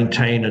and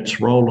maintain its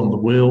role in the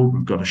world.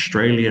 We've got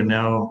Australia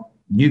now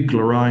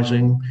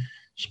nuclearizing,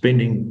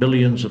 spending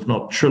billions, if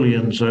not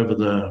trillions, over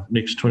the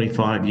next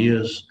 25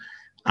 years,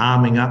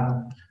 arming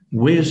up.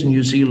 Where's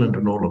New Zealand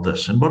in all of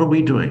this? And what are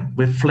we doing?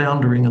 We're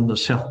floundering in the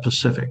South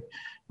Pacific.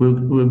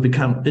 We've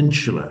become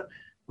insular.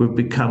 We've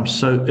become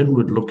so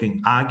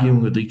inward-looking,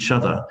 arguing with each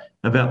other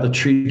about the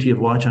Treaty of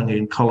Waitangi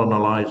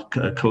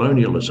and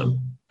colonialism.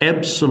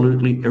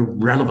 Absolutely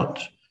irrelevant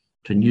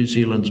to New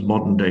Zealand's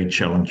modern-day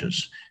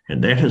challenges.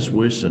 And that has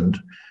worsened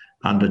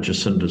under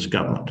Jacinda's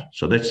government.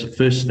 So that's the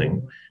first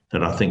thing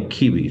that I think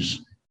Kiwis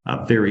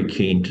are very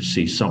keen to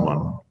see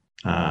someone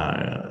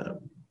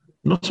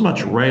not so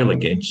much rail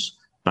against,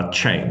 but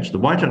change. The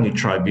Waitangi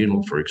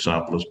Tribunal, for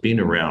example, has been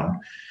around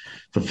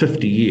for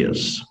 50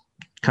 years.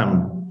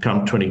 Come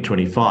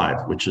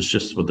 2025, which is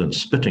just within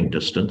spitting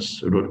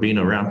distance, it would have been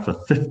around for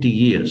 50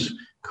 years,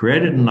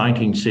 created in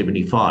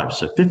 1975.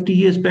 So 50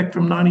 years back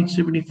from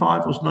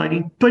 1975 was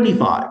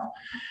 1925.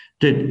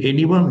 Did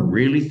anyone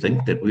really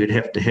think that we'd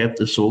have to have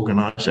this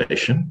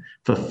organization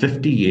for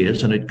 50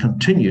 years and it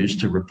continues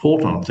to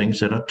report on things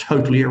that are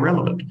totally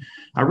irrelevant?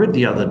 I read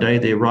the other day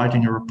they're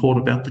writing a report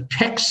about the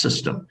tax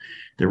system.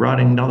 They're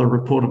writing another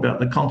report about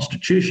the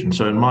Constitution.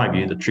 So in my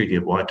view, the Treaty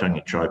of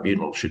Waitangi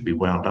Tribunal should be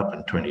wound up in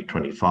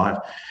 2025.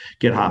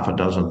 Get half a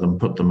dozen of them,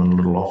 put them in a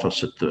little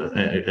office at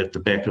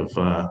the back of.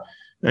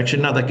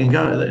 Actually, no, they can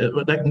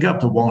go up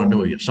to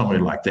Whanganui or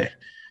somewhere like that.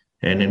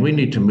 And then we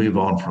need to move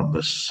on from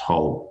this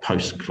whole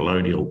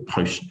post-colonial,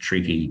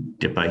 post-treaty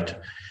debate.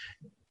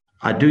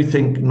 I do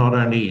think not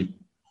only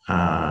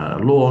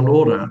law and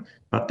order,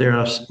 but there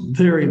are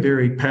very,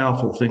 very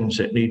powerful things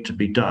that need to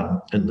be done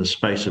in the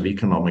space of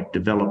economic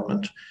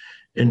development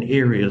in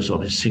areas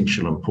of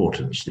essential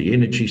importance, the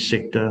energy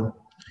sector,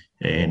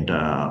 and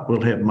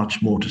we'll have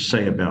much more to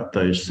say about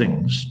those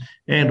things,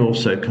 and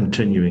also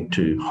continuing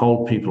to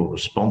hold people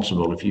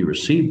responsible. If you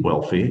receive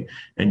welfare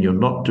and you're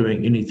not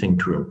doing anything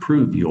to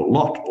improve your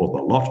lot or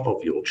the lot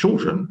of your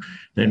children,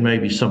 then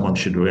maybe someone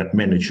should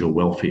manage your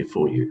welfare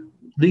for you.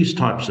 These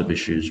types of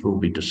issues we'll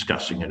be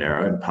discussing in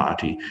our own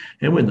party,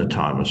 and when the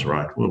time is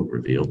right, we'll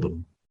reveal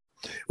them.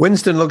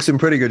 Winston looks in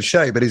pretty good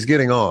shape, but he's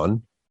getting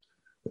on.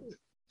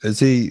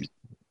 Is he,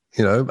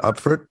 up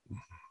for it?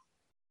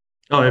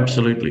 Oh,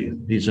 absolutely.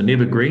 He's an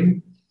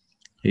evergreen.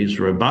 He's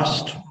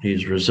robust.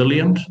 He's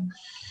resilient,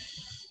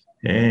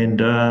 and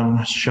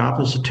sharp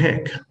as a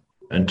tack.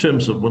 In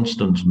terms of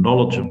Winston's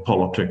knowledge of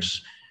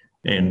politics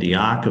and the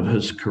arc of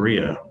his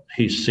career,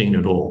 he's seen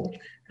it all.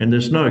 And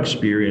there's no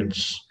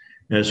experience,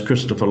 as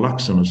Christopher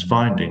Luxon is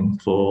finding,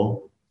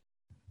 for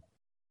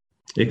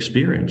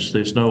experience.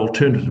 There's no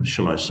alternative,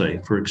 shall I say,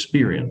 for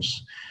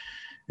experience.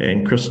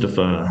 And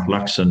Christopher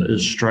Luxon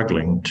is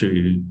struggling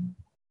to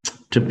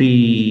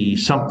be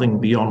something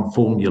beyond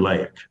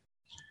formulaic.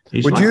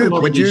 Would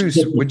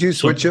you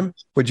switch him?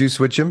 Would you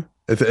switch him?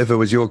 If it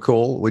was your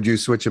call, would you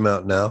switch him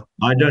out now?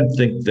 I don't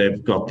think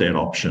they've got that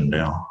option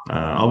now.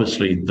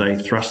 Obviously, they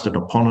thrust it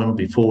upon him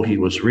before he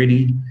was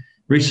ready.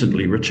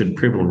 Recently, Richard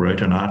Prebble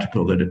wrote an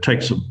article that it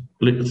takes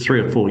 3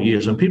 or 4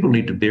 years, and people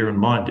need to bear in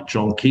mind that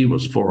John Key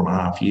was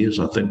 4.5 years,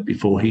 I think,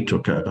 before he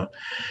took over.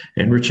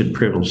 And Richard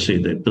Prebble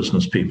said that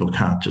business people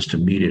can't just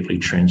immediately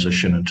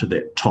transition into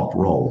that top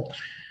role.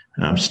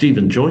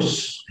 Stephen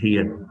Joyce,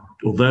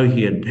 although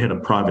he had a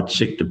private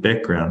sector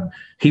background,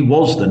 he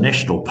was the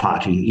National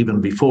Party even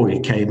before he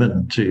came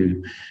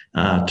into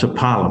to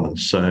Parliament.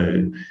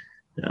 So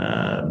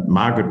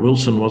Margaret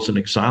Wilson was an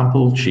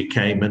example. She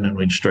came in and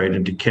went straight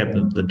into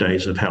cabinet in the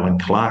days of Helen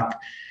Clark.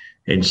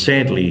 And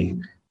sadly,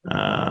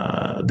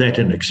 that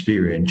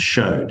inexperience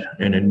showed.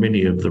 And in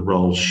many of the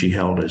roles she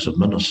held as a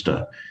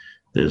minister,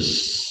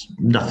 there's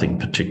nothing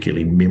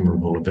particularly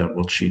memorable about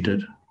what she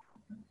did.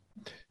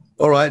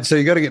 All right, so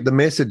you got to get the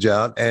message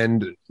out,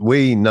 and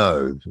we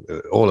know,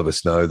 all of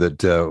us know,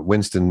 that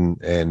Winston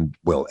and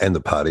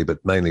the party, but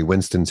mainly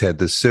Winston's had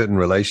this certain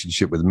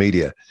relationship with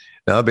media.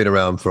 Now, I've been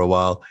around for a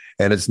while,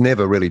 and it's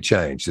never really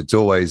changed. It's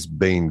always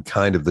been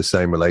kind of the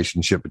same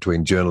relationship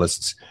between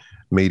journalists,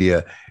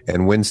 media,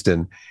 and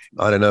Winston.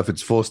 I don't know if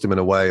it's forced him in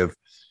a way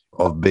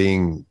of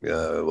being,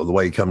 the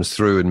way he comes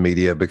through in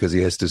media, because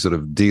he has to sort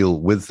of deal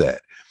with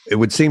that. It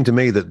would seem to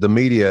me that the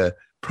media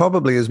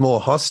probably is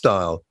more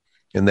hostile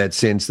in that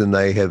sense than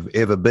they have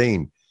ever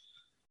been.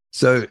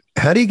 So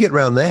how do you get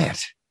around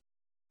that?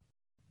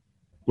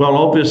 Well,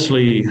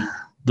 obviously,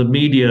 the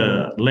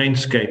media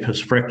landscape has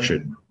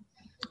fractured,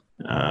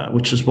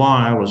 which is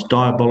why I was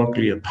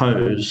diabolically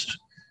opposed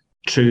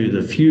to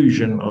the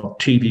fusion of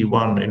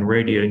TV1 and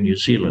Radio New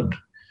Zealand.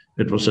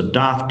 It was a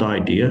daft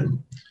idea.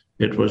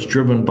 It was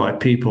driven by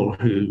people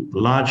who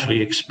largely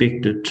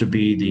expected to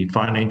be the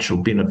financial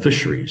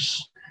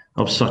beneficiaries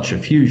of such a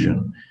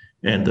fusion.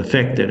 And the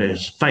fact that it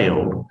has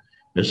failed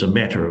is a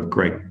matter of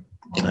great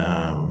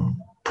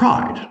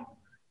pride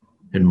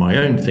in my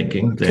own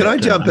thinking. Can I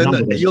jump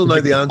in? You'll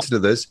know the answer to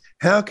this.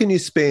 How can you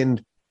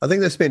spend, I think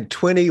they spent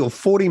 20 or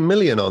 40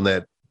 million on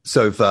that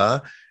so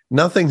far.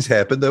 Nothing's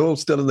happened. They're all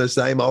still in the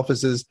same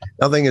offices.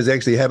 Nothing has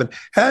actually happened.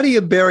 How do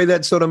you bury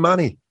that sort of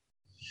money?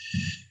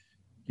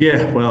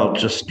 Yeah, well,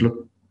 just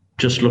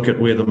look at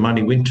where the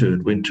money went to.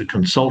 It went to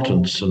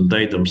consultants, and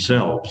they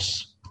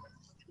themselves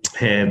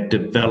have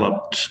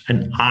developed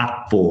an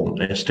art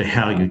form as to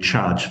how you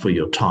charge for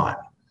your time.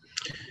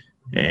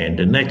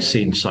 And in that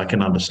sense, I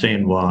can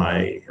understand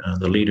why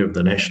the leader of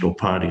the National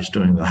Party is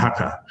doing the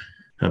haka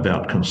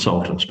about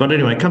consultants. But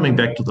anyway, coming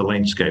back to the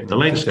landscape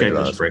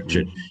is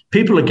fractured.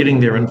 People are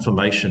getting their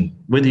information,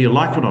 whether you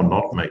like it or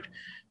not, mate.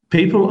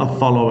 People are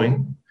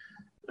following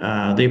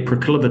their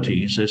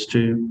proclivities as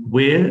to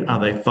where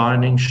are they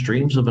finding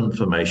streams of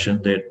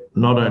information that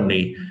not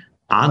only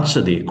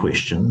answer their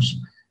questions,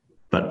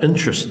 but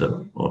interest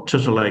them or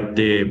titillate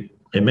their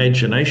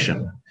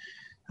imagination.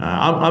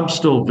 I'm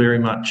still very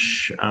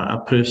much a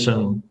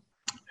person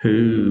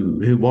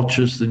who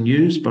watches the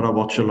news, but I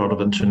watch a lot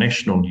of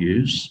international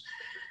news.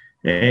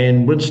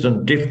 And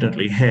Winston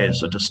definitely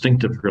has a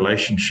distinctive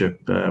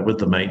relationship with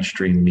the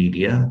mainstream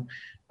media.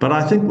 But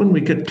I think when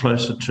we get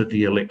closer to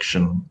the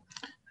election,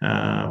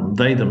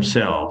 they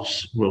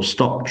themselves will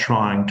stop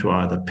trying to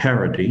either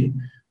parody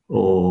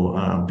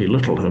or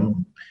belittle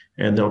him,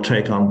 and they'll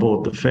take on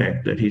board the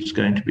fact that he's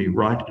going to be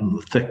right in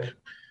the thick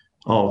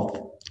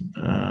of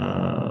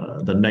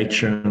the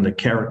nature and the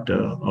character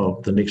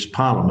of the next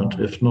parliament,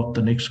 if not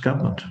the next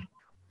government.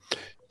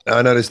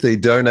 I noticed the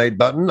donate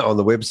button on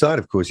the website.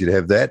 Of course, you'd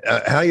have that.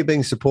 How are you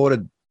being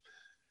supported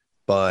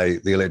by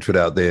the electorate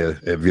out there?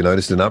 Have you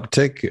noticed an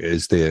uptick?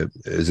 Is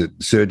it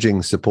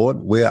surging support?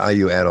 Where are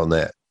you at on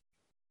that?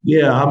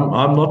 Yeah,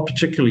 I'm not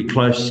particularly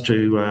close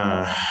to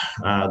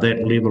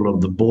that level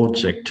of the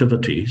board's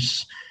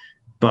activities,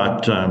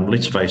 but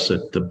let's face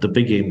it, the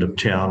big end of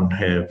town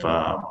have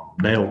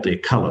nailed their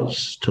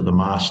colours to the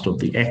mast of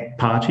the ACT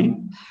Party,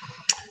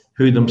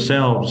 who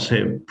themselves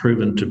have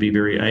proven to be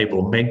very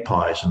able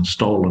magpies and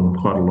stolen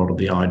quite a lot of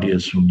the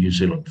ideas from New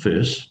Zealand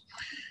First.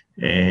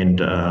 And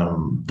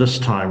this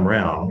time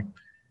round,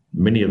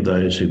 many of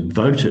those who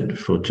voted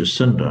for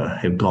Jacinda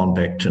have gone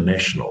back to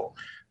National.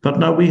 But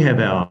no, we have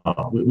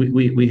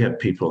we have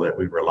people that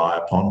we rely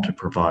upon to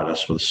provide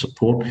us with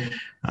support.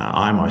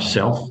 I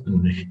myself,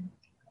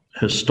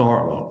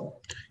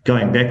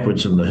 going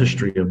backwards in the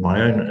history of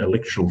my own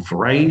electoral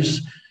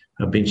forays,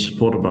 have been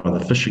supported by the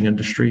fishing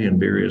industry and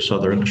various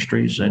other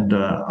industries. And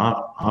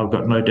I've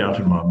got no doubt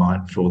in my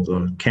mind for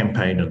the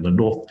campaign in the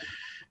North,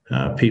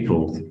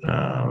 people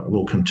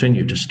will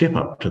continue to step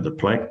up to the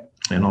plate,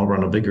 and I'll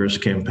run a vigorous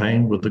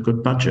campaign with a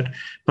good budget.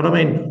 But I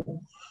mean,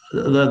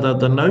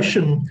 the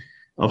notion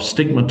of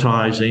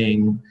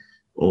stigmatizing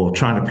or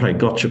trying to play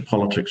gotcha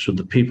politics with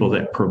the people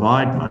that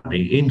provide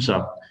money ends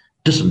up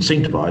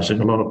disincentivizing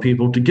a lot of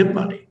people to give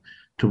money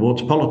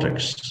towards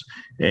politics.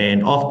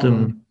 And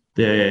often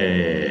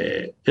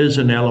there is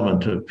an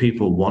element of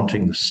people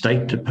wanting the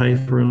state to pay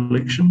for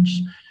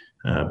elections.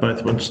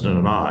 Both Winston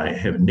and I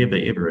have never,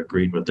 ever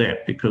agreed with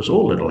that, because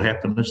all that'll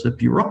happen is the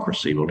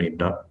bureaucracy will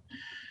end up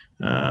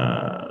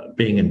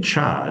being in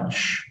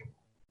charge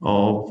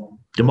of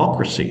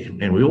democracy.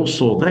 And we all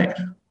saw that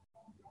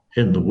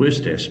in the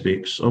worst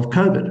aspects of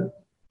COVID.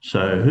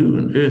 So who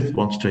on earth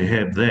wants to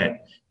have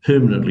that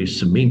permanently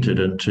cemented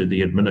into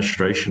the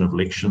administration of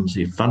elections,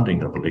 the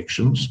funding of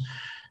elections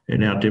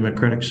in our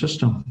democratic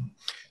system?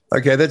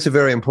 Okay, that's a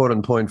very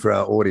important point for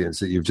our audience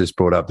that you've just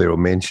brought up there or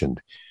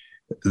mentioned.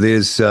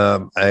 There's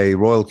a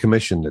Royal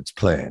Commission that's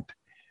planned.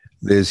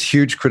 There's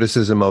huge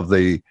criticism of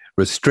the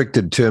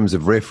restricted terms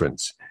of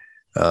reference.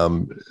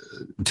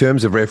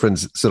 Terms of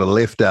reference sort of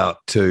left out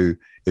to,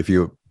 if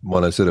you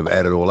want to sort of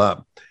add it all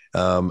up,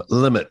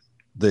 limit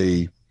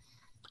the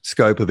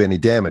scope of any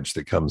damage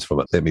that comes from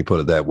it. Let me put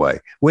it that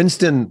way.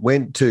 Winston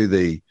went to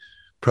the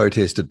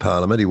protested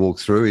parliament. He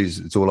walked through.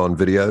 It's all on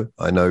video.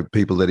 I know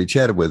people that he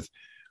chatted with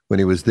when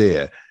he was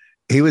there.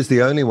 He was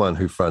the only one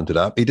who fronted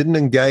up. He didn't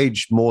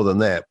engage more than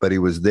that, but he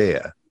was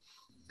there.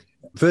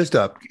 First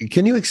up,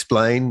 can you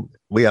explain,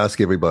 we ask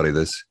everybody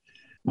this,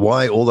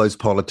 why all those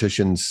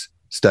politicians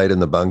stayed in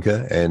the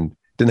bunker and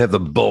didn't have the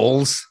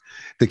balls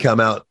to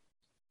come out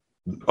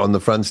on the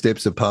front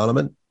steps of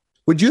Parliament?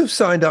 Would you have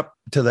signed up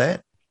to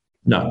that?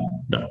 No,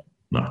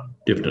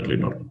 definitely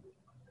not.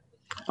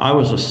 I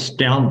was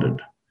astounded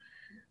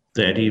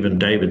that even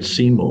David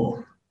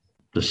Seymour,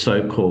 the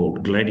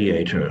so-called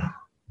gladiator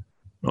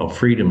of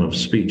freedom of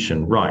speech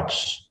and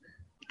rights,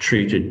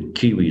 treated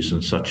Kiwis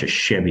in such a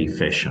shabby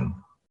fashion.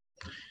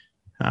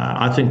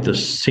 I think the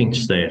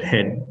sense that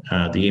had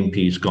the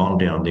MPs gone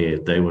down there,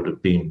 they would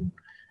have been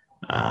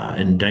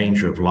in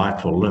danger of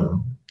life or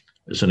limb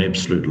is an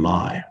absolute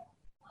lie.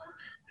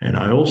 And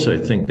I also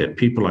think that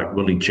people like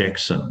Willie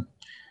Jackson,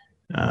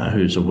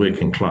 who's a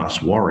working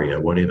class warrior,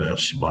 whatever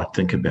else you might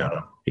think about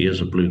him, he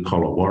is a blue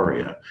collar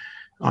warrior.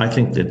 I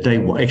think that they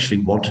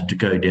actually wanted to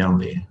go down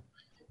there,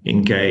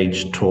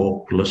 engage,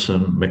 talk,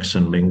 listen, mix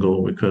and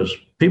mingle, because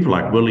people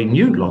like Willie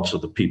knew lots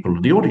of the people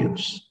in the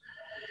audience.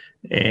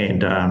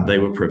 And they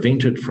were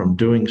prevented from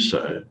doing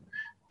so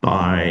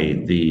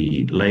by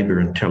the Labour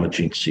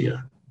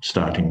intelligentsia,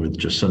 starting with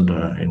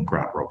Jacinda and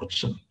Grant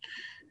Robertson.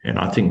 And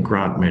I think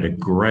Grant made a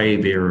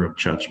grave error of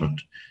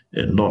judgment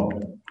in not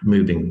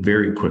moving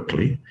very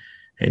quickly.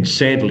 And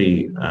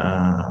sadly,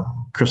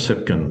 Chris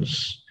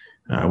Hipkins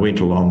went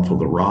along for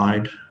the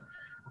ride.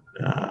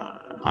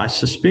 I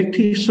suspect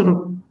he sort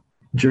of,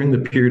 during the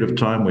period of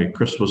time where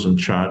Chris was in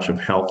charge of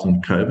health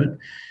and COVID,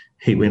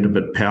 he went a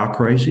bit power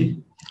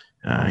crazy.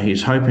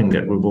 He's hoping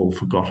that we've all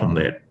forgotten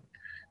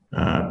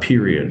that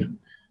period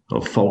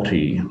of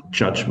faulty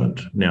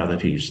judgment now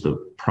that he's the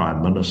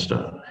Prime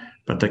Minister,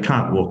 but they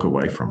can't walk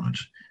away from it.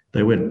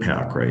 They went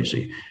power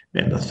crazy.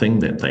 And the thing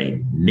that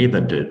they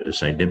never did is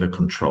they never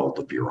controlled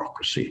the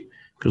bureaucracy,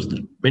 because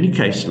in many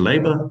cases,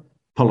 Labour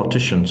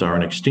politicians are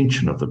an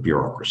extension of the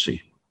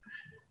bureaucracy.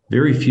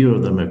 Very few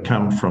of them have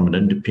come from an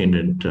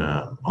independent,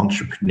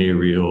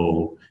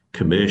 entrepreneurial,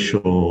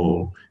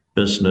 commercial,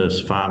 business,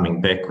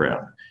 farming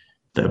background.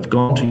 They've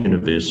gone to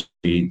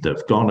university,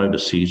 they've gone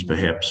overseas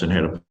perhaps and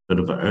had a bit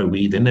of an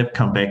OE, then they've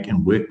come back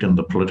and worked in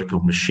the political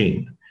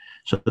machine.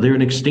 So they're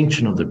an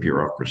extension of the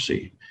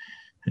bureaucracy.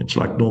 It's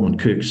like Norman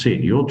Kirk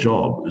said, your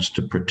job is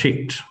to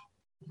protect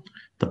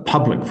the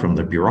public from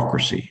the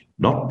bureaucracy,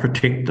 not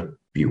protect the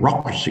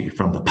bureaucracy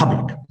from the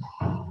public.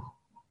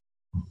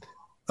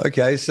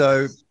 Okay,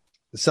 so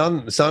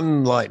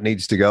sunlight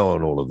needs to go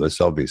on all of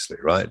this, obviously,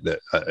 right?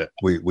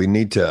 We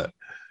need to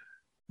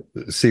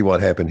see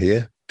what happened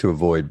here to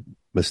avoid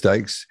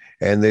mistakes,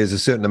 and there's a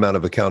certain amount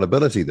of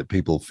accountability that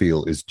people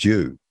feel is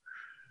due.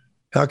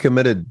 How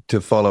committed to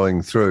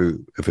following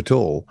through, if at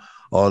all,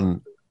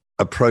 on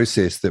a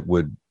process that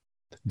would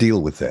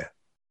deal with that?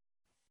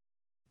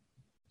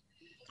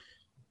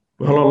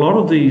 Well, a lot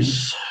of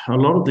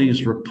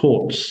these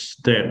reports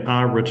that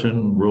are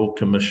written, royal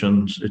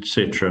commissions,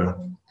 etc.,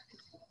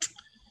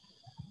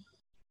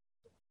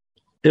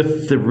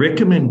 if the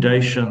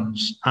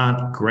recommendations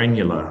aren't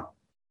granular,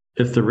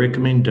 if the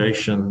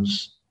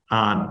recommendations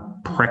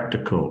aren't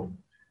practical,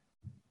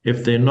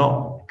 if they're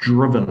not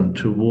driven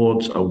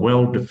towards a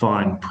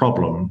well-defined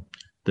problem,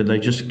 then they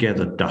just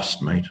gather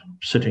dust, mate,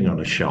 sitting on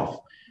a shelf.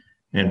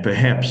 And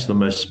perhaps the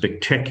most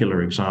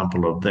spectacular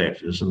example of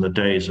that is in the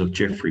days of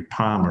Geoffrey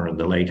Palmer in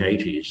the late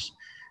 80s,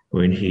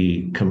 when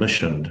he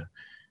commissioned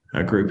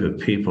a group of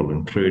people,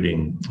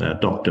 including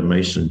Dr.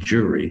 Mason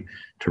Jury,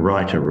 to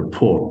write a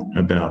report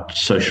about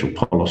social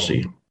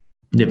policy.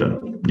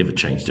 Never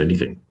changed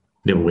anything,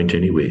 never went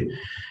anywhere.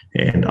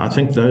 And I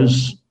think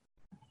those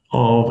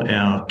of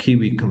our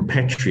Kiwi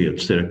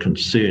compatriots that are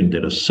concerned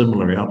that a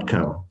similar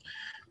outcome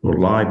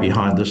will lie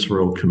behind this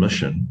Royal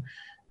Commission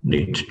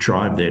need to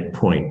drive that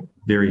point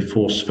very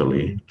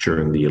forcefully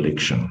during the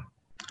election.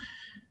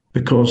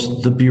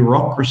 Because the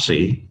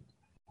bureaucracy,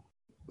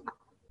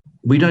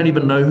 we don't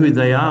even know who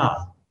they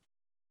are.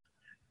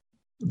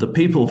 The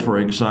people, for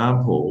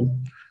example,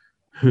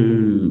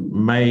 who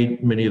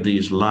made many of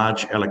these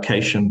large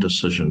allocation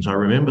decisions. I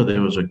remember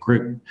there was a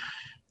group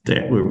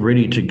that were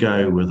ready to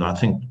go with, I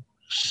think,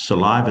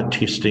 saliva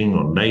testing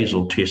or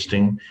nasal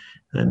testing,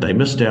 and they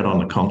missed out on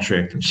the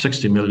contract, and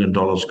 $60 million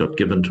got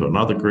given to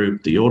another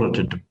group. The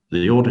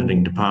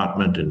auditing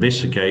department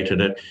investigated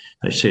it.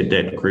 They said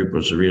that group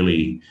was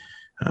really,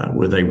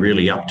 were they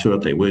really up to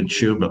it? They weren't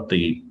sure, but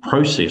the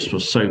process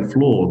was so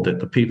flawed that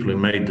the people who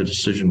made the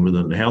decision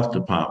within the health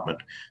department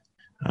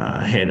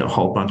had a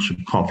whole bunch of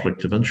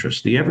conflict of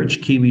interest. The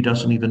average Kiwi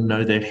doesn't even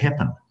know that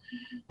happened.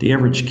 The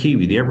average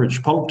Kiwi, the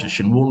average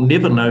politician will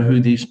never know who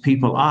these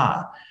people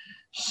are.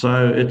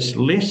 So it's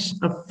less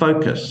a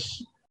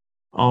focus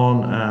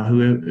on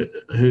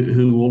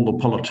who all the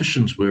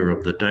politicians were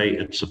of the day.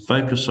 It's a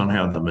focus on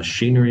how the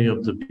machinery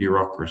of the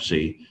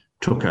bureaucracy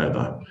took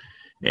over.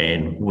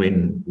 And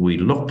when we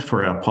looked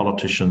for our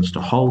politicians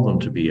to hold them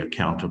to be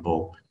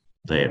accountable,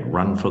 they had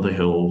run for the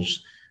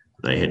hills,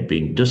 they had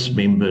been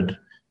dismembered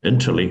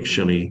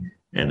intellectually,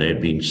 and they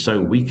had been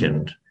so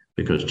weakened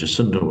because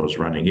Jacinda was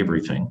running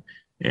everything,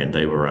 and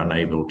they were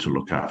unable to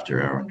look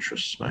after our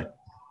interests, mate.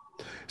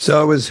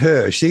 So it was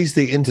her. She's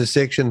the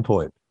intersection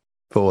point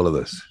for all of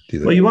this, do you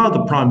think? Well, you are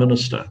the Prime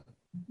Minister.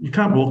 You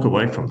can't walk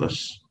away from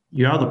this.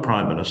 You are the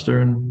Prime Minister,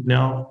 and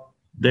now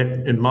that,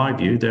 in my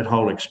view, that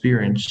whole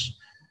experience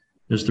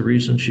is the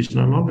reason she's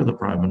no longer the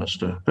Prime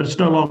Minister. But it's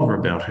no longer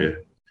about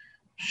her.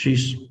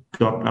 She's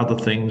got other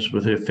things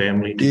with her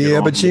family to get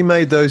on. But she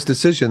made those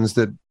decisions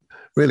that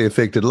really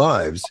affected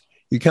lives.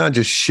 You can't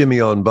just shimmy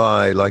on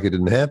by like it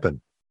didn't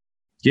happen.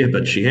 Yeah,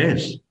 but she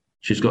has.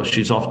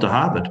 She's off to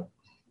Harvard.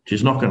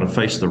 She's not going to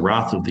face the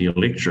wrath of the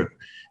electorate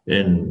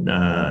in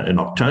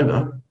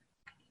October.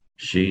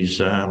 She's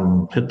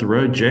hit the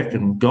road, Jack,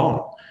 and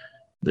gone.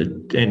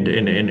 And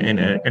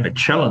a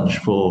challenge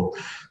for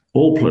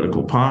all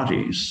political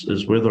parties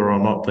is whether or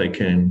not they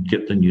can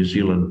get the New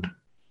Zealand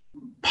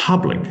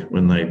public,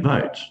 when they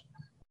vote,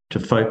 to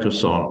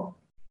focus on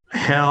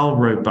how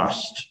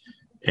robust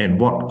and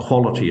what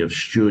quality of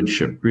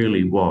stewardship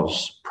really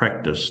was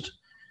practiced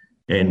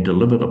and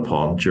delivered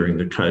upon during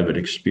the COVID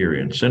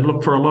experience. And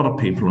look, for a lot of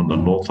people in the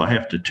North, I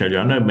have to tell you,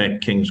 I know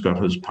Matt King's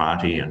got his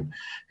party and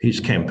he's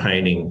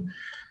campaigning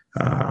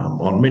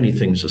on many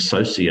things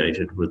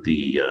associated with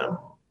the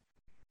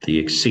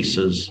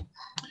excesses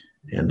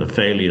and the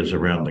failures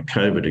around the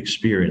COVID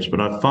experience. But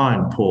I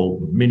find,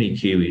 Paul, many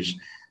Kiwis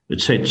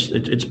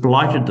it's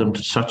blighted them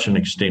to such an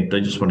extent they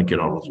just want to get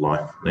on with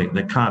life.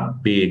 They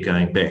can't bear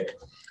going back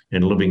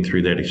and living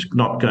through that,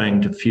 not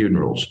going to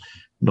funerals,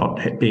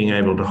 not being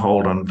able to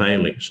hold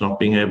unveilings, not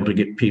being able to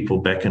get people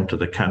back into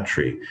the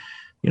country,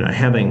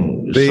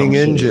 having being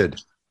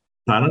injured.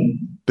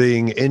 Pardon?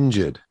 Being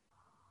injured.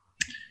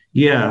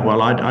 Yeah,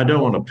 well, I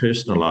don't want to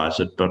personalise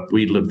it, but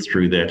we lived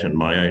through that in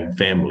my own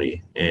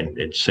family,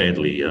 and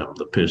sadly,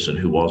 the person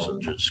who was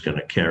injured is going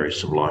to carry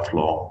some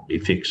lifelong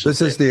effects.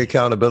 This is the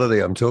accountability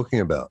I'm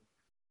talking about.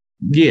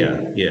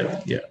 Yeah.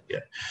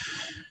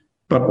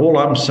 But all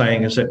I'm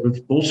saying is that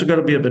we've also got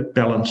to be a bit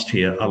balanced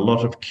here. A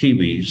lot of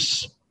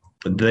Kiwis,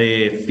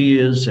 their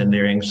fears and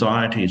their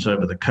anxieties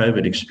over the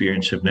COVID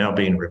experience have now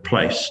been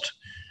replaced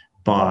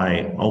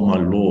by, oh my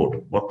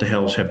Lord, what the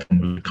hell's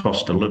happened with the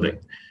cost of living,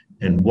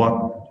 and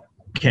what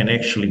can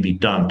actually be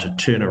done to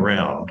turn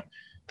around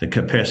the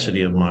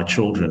capacity of my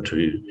children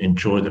to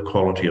enjoy the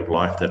quality of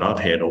life that I've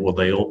had, or will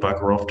they all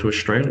bugger off to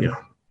Australia?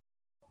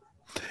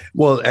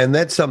 Well, and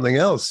that's something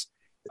else.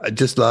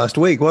 Just last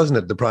week, wasn't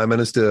it? The Prime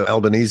Minister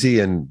Albanese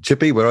and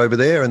Chippy were over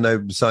there, and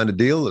they've signed a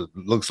deal that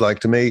looks like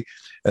to me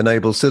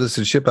enables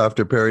citizenship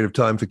after a period of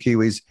time for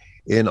Kiwis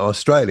in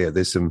Australia.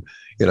 There's some,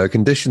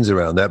 conditions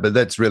around that, but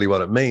that's really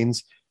what it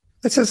means.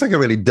 That sounds like a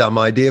really dumb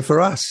idea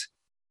for us.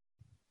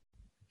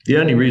 The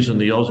only reason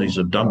the Aussies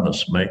have done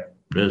this, mate,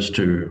 is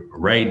to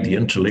raid the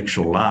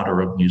intellectual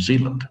larder of New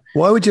Zealand.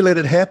 Why would you let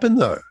it happen,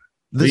 though?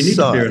 You need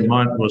to bear in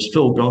mind it was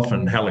Phil Goff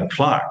and Helen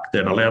Clark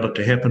that allowed it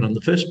to happen in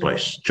the first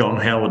place. John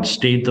Howard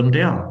stared them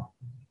down.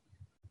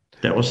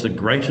 That was the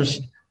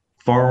greatest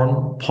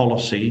foreign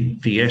policy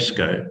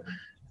fiasco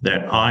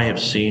that I have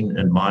seen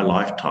in my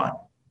lifetime.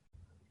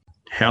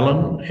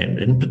 Helen, and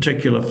in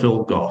particular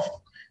Phil Goff,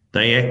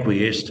 they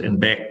acquiesced and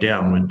backed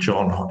down when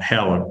John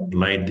Howard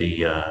laid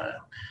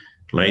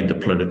the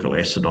political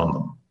acid on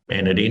them,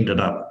 and it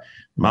ended up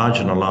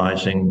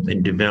marginalising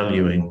and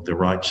devaluing the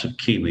rights of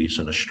Kiwis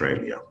in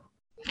Australia.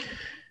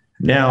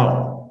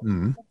 Now,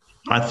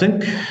 I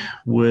think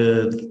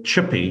with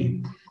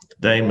Chippy,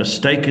 they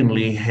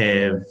mistakenly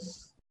have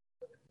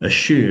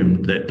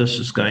assumed that this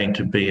is going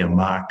to be a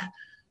mark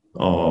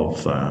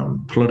of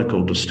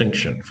political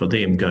distinction for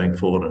them going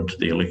forward into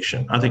the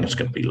election. I think it's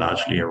going to be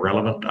largely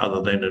irrelevant,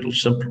 other than it'll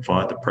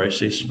simplify the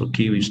process for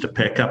Kiwis to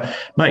pack up.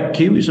 Mate,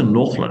 Kiwis in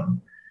Northland,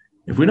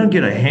 if we don't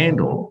get a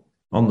handle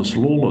on this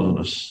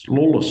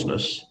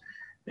lawlessness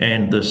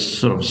and this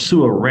sort of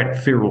sewer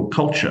rat feral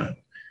culture,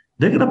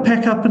 they're going to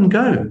pack up and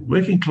go.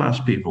 Working class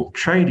people,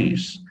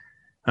 tradies.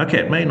 Okay,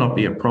 it may not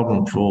be a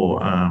problem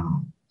for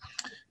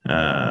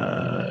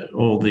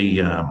all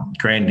the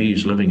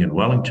grandees living in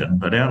Wellington,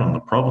 but out in the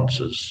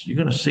provinces, you're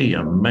going to see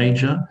a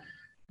major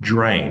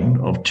drain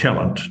of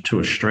talent to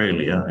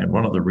Australia. And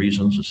one of the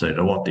reasons is they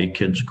don't want their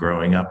kids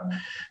growing up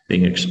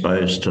being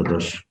exposed to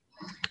this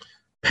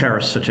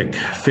parasitic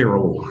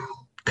feral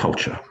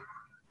culture.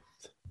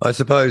 I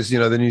suppose,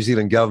 the New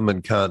Zealand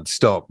government can't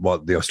stop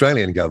what the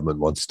Australian government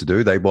wants to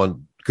do. They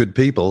want good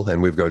people,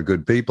 and we've got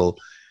good people.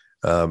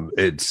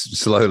 It's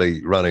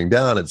slowly running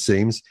down, it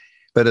seems.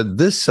 But at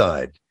this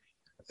side,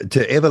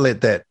 to ever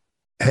let that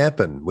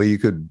happen, where you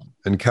could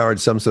encourage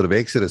some sort of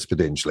exodus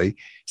potentially,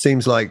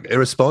 seems like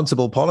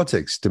irresponsible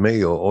politics to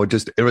me, or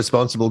just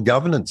irresponsible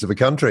governance of a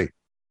country.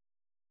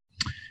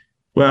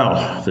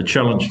 Well, the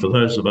challenge for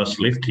those of us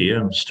left here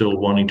and still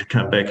wanting to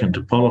come back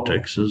into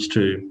politics is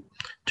to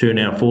turn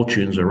our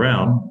fortunes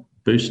around,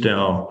 boost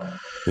our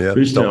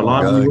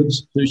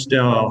livelihoods, boost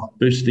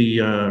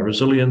the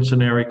resilience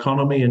in our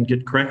economy, and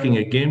get cracking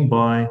again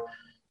by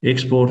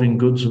exporting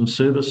goods and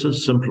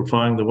services,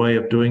 simplifying the way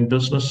of doing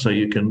business so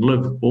you can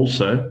live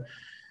also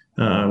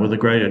with a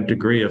greater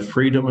degree of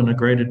freedom and a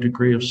greater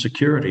degree of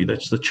security.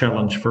 That's the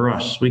challenge for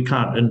us. We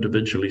can't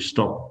individually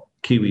stop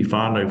Kiwi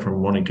whānau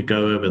from wanting to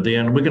go over there,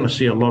 and we're going to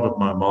see a lot of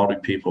my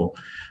Māori people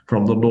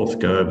from the north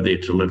go over there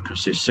to live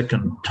because they're sick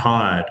and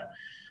tired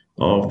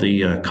of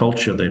the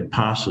culture that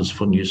passes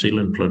for New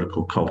Zealand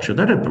political culture.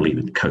 They don't believe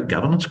in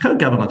co-governance.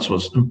 Co-governance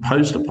was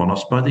imposed upon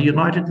us by the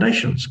United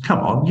Nations. Come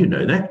on, you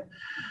know that.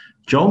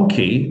 John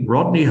Key,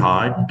 Rodney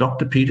Hyde, and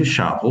Dr. Peter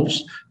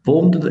Sharples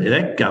formed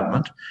that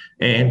government,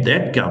 and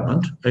that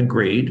government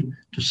agreed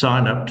to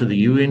sign up to the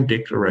UN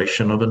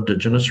Declaration of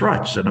Indigenous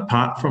Rights. And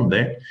apart from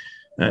that,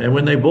 and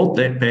when they brought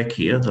that back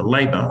here, the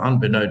Labour,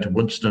 unbeknown to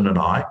Winston and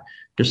I,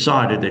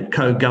 decided that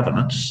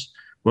co-governance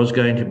was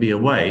going to be a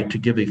way to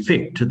give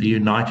effect to the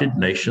United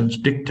Nations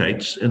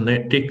dictates in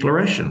that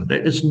declaration.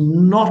 That is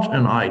not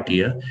an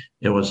idea.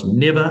 It was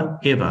never,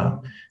 ever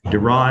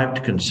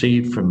derived,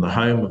 conceived from the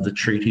home of the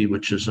treaty,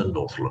 which is in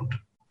Northland.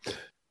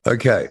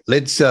 Okay,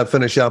 let's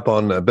finish up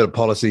on a bit of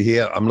policy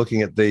here. I'm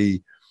looking at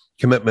the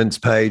commitments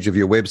page of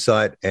your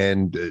website,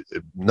 and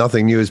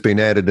nothing new has been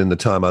added in the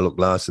time I looked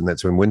last, and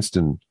that's when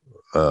Winston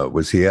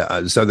was here.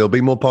 So there'll be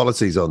more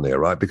policies on there,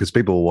 right? Because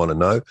people will want to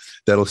know.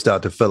 That'll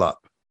start to fill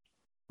up,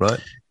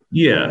 right?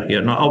 Yeah.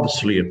 No,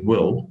 obviously it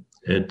will.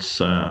 It's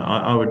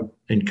I would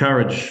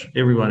encourage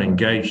everyone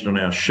engaged on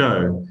our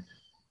show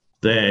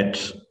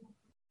that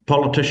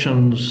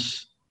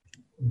politicians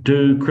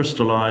do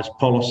crystallise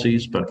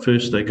policies, but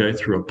first they go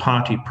through a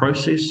party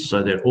process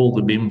so that all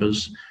the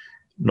members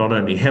not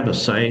only have a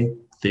say,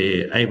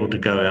 they're able to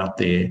go out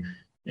there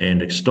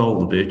and extol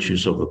the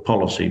virtues of the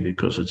policy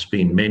because it's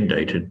been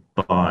mandated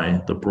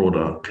by the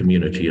broader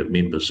community of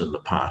members in the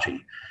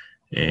party.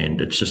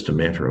 And it's just a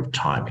matter of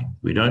timing.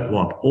 We don't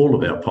want all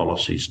of our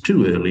policies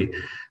too early,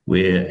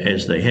 where,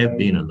 as they have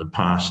been in the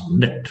past,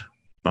 nicked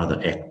by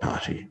the ACT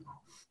Party.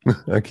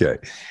 Okay.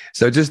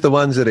 So just the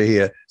ones that are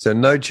here. So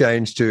no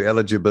change to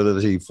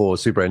eligibility for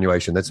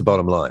superannuation. That's the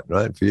bottom line,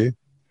 right, for you?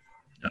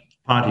 The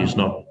party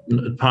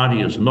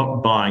is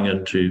not buying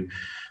into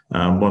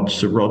what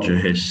Sir Roger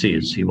has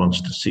says. He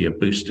wants to see a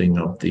boosting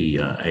of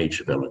the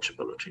age of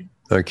eligibility.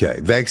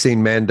 Okay.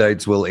 Vaccine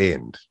mandates will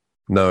end.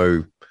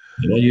 No.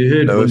 Well, you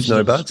heard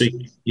no buts?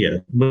 speak. Yeah,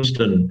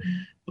 Winston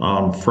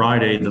on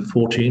Friday the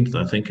 14th,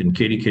 I think, in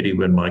Kirikiri,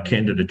 when my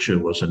candidature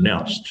was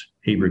announced,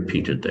 he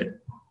repeated that.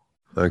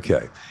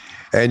 Okay.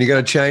 And you're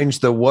going to change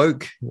the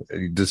woke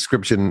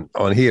description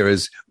on here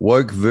is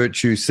woke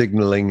virtue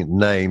signalling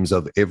names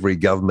of every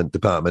government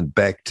department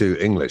back to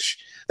English.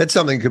 That's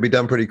something that could be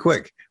done pretty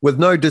quick, with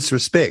no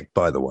disrespect,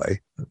 by the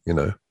way, you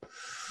know.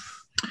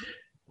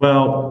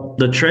 Well,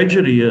 the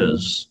tragedy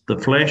is the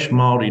flash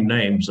Māori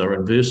names are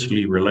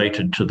inversely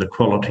related to the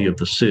quality of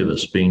the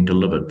service being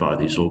delivered by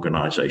these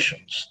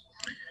organisations.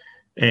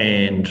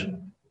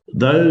 And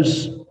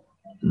those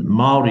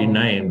Māori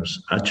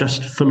names are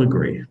just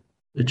filigree.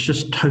 It's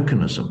just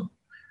tokenism.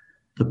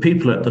 The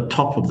people at the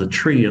top of the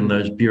tree in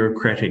those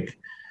bureaucratic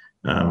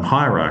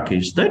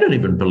hierarchies, they don't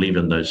even believe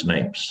in those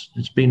names.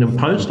 It's been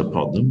imposed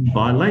upon them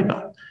by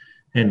Labour.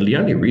 And the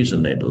only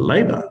reason that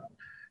Labour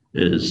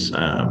is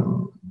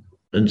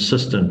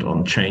insistent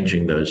on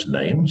changing those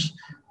names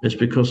is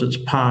because it's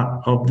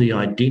part of the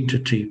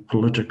identity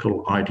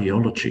political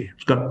ideology.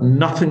 It's got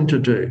nothing to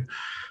do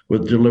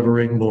with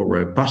delivering more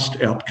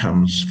robust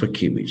outcomes for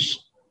Kiwis.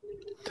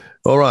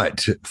 All right,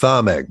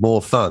 Pharmac,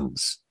 more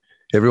funds.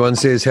 Everyone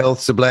says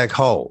health's a black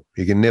hole.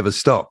 You can never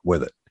stop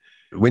with it.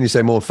 When you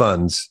say more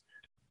funds,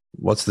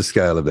 what's the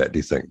scale of that, do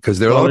you think? Because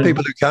there are a lot of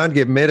people who can't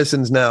get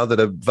medicines now that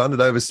are funded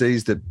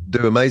overseas that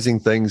do amazing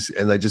things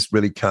and they just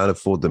really can't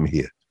afford them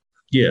here.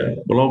 Yeah,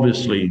 well,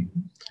 obviously,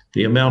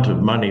 the amount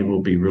of money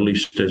will be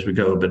released as we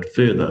go a bit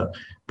further,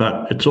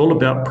 but it's all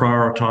about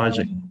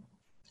prioritising.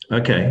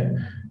 Okay,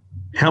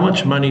 how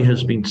much money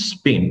has been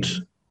spent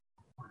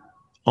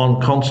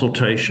on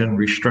consultation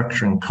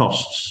restructuring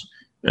costs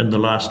in the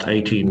last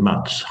 18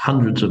 months?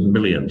 Hundreds of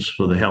millions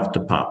for the health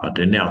department,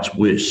 and now it's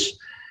worse.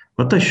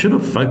 What they should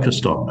have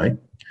focused on, mate,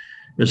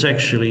 is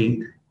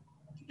actually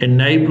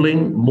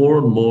enabling more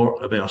and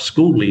more of our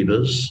school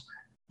leavers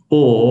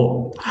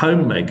or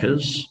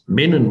homemakers,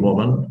 men and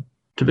women,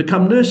 to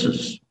become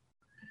nurses.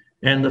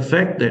 And the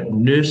fact that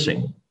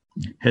nursing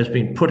has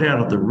been put out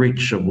of the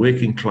reach of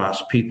working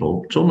class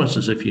people, it's almost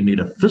as if you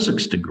need a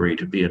physics degree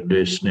to be a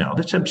nurse now.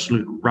 That's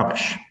absolute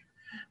rubbish.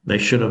 They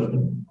should have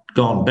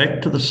gone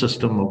back to the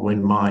system of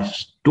when my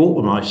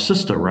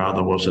sister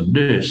was a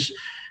nurse,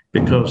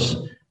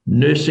 because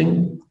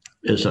nursing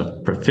is a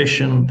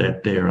profession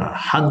that there are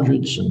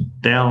hundreds and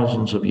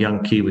thousands of young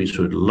Kiwis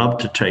who would love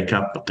to take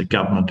up, but the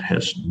government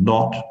has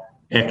not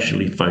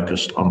actually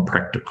focused on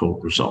practical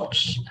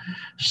results.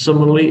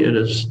 Similarly, it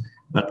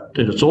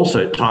is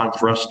also time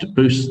for us to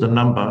boost the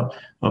number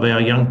of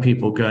our young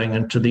people going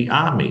into the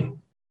army.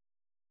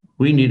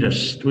 We need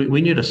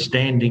a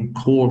standing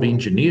corps of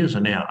engineers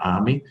in our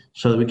army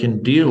so that we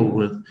can deal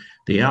with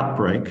the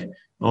outbreak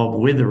of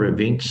weather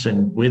events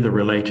and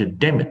weather-related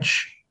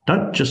damage.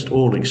 Don't just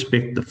all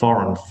expect the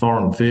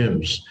foreign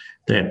firms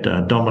that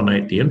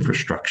dominate the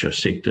infrastructure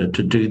sector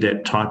to do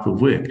that type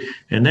of work.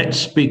 And that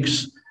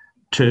speaks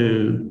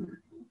to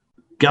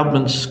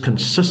governments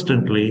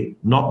consistently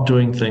not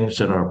doing things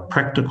that are of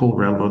practical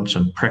relevance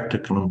and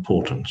practical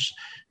importance.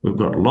 We've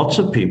got lots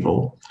of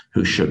people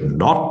who should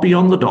not be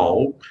on the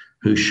dole,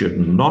 who should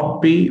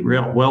not be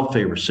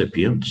welfare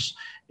recipients,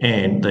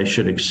 and they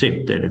should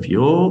accept that if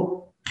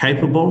you're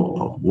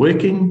capable of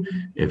working,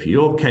 if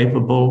you're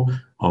capable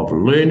of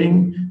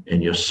learning,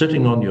 and you're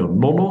sitting on your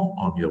nono,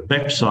 on your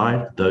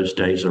backside, those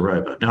days are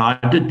over. Now,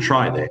 I did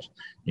try that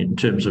in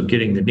terms of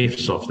getting the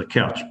nefts off the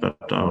couch, but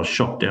I was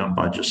shot down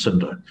by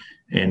Jacinda.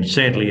 And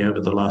sadly, over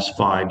the last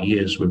 5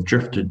 years, we've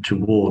drifted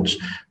towards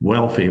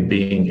welfare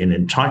being an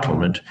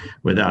entitlement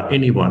without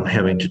anyone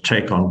having to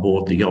take on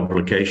board the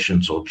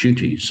obligations or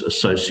duties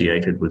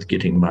associated with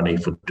getting money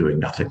for doing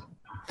nothing.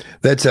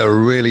 That's a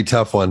really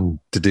tough one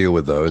to deal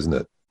with, though, isn't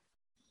it?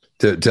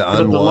 To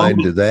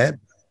unwind that.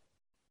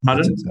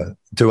 Pardon?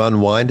 To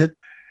unwind it?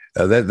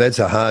 That's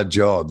a hard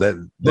job. That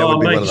would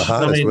be one of the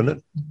hardest, wouldn't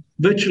it?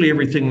 Virtually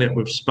everything that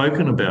we've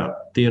spoken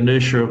about, the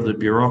inertia of the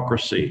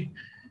bureaucracy,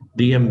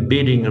 the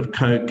embedding of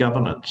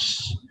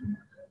co-governance,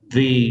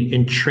 the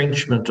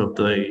entrenchment of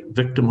the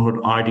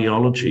victimhood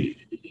ideology,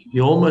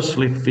 you're almost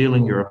left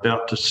feeling you're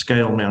about to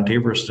scale Mount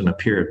Everest in a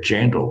pair of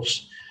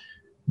jandals.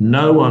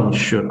 No one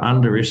should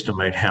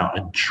underestimate how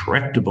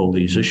intractable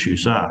these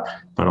issues are.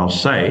 But I'll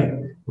say,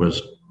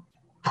 was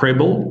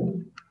Prebble,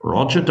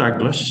 Roger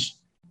Douglas,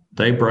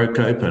 they broke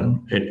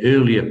open an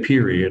earlier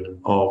period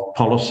of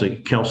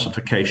policy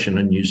calcification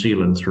in New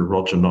Zealand through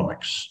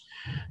Rogernomics.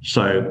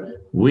 So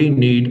we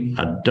need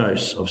a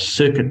dose of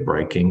circuit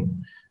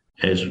breaking,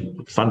 as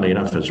funnily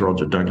enough, as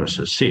Roger Douglas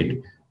has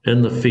said,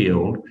 in the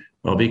field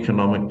of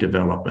economic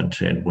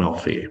development and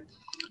welfare.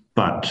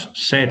 But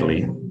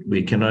sadly,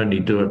 we can only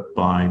do it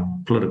by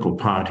political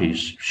parties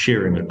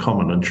sharing a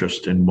common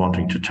interest in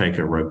wanting to take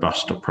a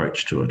robust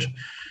approach to it. I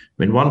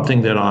mean, one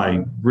thing that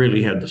I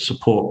really had the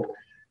support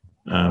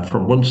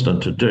from Winston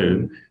to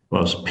do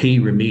was P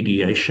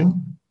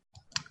remediation,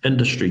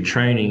 industry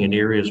training in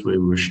areas where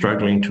we were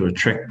struggling to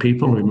attract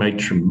people. We made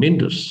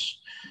tremendous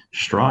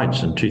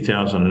strides in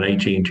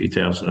 2018,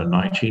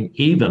 2019,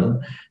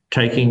 even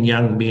taking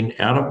young men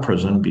out of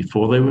prison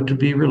before they were to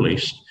be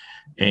released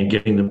and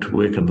getting them to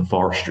work in the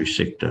forestry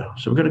sector.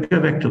 So we've got to go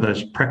back to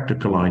those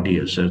practical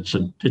ideas. It's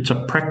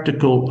a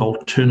practical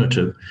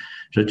alternative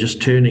to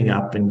just turning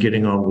up and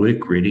getting on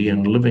work ready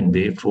and living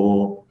there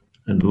for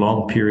a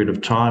long period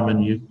of time,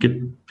 and you get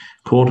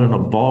caught in a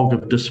bog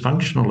of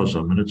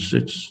dysfunctionalism. And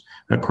it's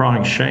a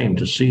crying shame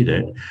to see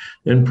that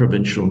in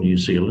provincial New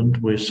Zealand,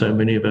 where so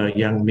many of our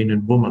young men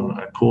and women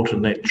are caught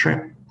in that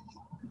trap.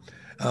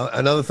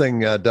 Another thing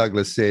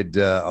Douglas said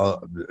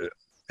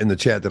in the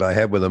chat that I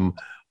had with him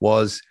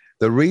was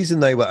the reason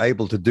they were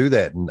able to do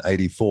that in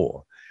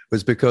 84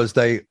 was because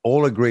they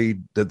all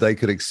agreed that they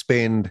could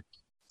expend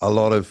a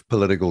lot of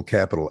political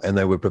capital and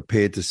they were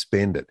prepared to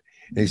spend it.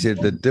 And he said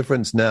the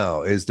difference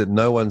now is that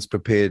no one's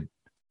prepared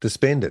to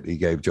spend it. He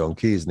gave John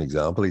Key as an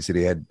example. He said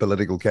he had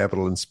political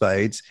capital in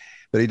spades,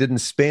 but he didn't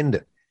spend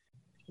it.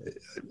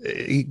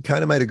 He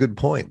kind of made a good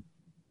point.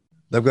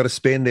 They've got to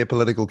spend their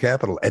political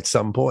capital at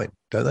some point,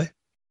 don't they,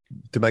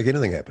 to make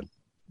anything happen?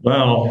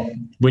 Well,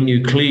 when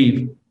you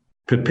cleave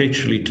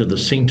perpetually to the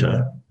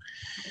centre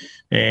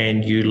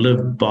and you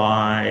live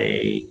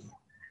by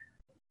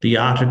the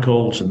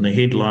articles and the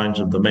headlines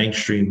of the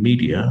mainstream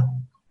media,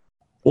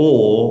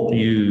 or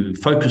you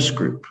focus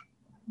group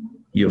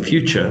your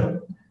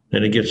future,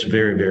 then it gets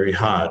very, very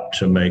hard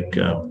to make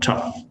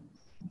tough,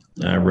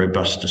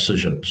 robust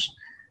decisions.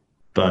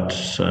 But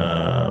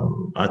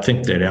I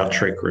think that our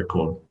track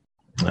record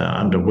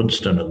under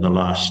Winston in the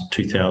last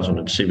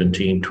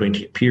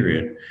 2017-20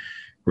 period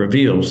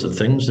reveals the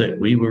things that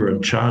we were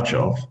in charge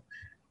of,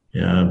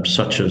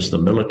 such as the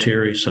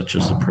military, such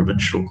as the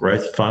Provincial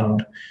Growth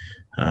Fund,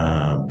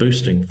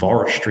 boosting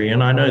forestry.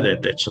 And I know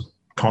that that's a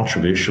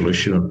controversial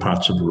issue in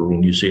parts of rural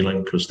New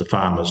Zealand because the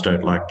farmers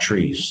don't like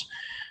trees.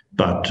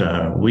 But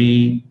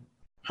we,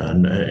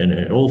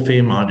 and all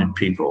fair-minded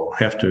people,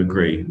 have to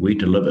agree we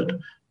delivered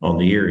on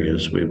the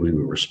areas where we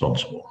were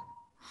responsible.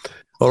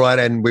 All right,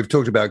 and we've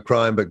talked about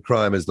crime, but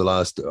crime is the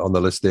last on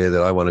the list there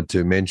that I wanted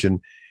to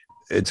mention.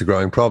 It's a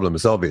growing problem.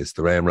 It's obvious,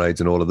 the ram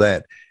raids and all of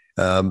that.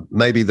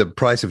 Maybe the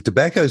price of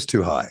tobacco is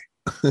too high.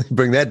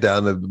 Bring that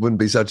down, there wouldn't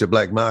be such a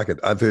black market.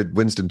 I've heard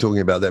Winston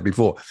talking about that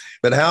before.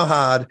 But how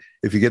hard,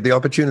 if you get the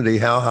opportunity,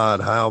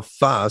 how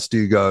fast do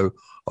you go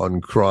on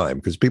crime?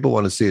 Because people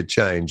want to see a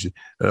change. They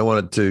don't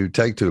want it to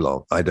take too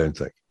long, I don't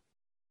think.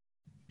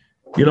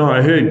 You know,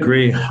 I heard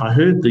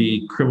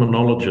the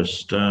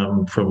criminologist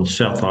from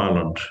South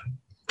Island,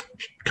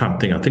 I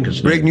think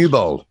it's Greg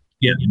Newbold.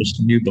 Yeah,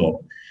 Mr.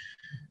 Newbold.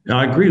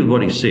 I agree with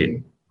what he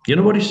said. You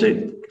know what he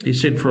said? He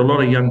said for a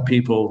lot of young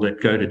people that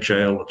go to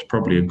jail, it's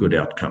probably a good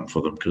outcome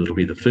for them because it'll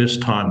be the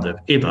first time they've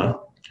ever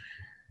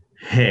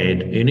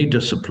had any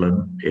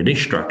discipline, any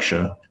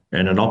structure,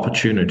 and an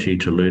opportunity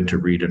to learn to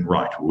read and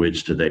write,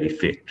 words to that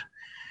effect.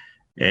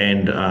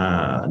 And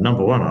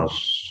number one, I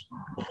was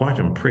quite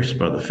impressed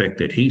by the fact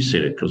that he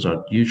said it because I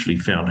usually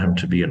found him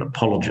to be an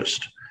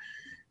apologist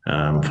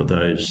for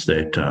those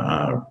that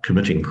are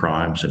committing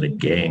crimes and in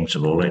gangs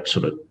and all that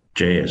sort of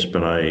jazz.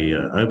 But I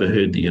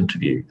overheard the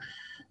interview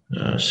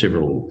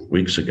several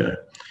weeks ago.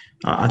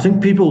 I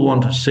think people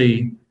want to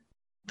see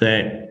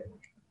that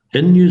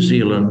in New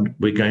Zealand,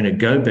 we're going to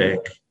go back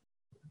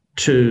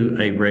to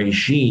a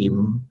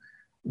regime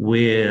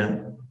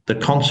where the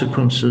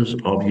consequences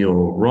of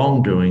your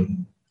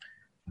wrongdoing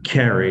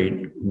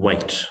carried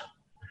weight.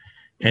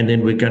 And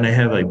then we're going to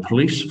have a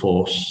police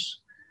force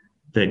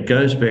that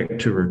goes back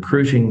to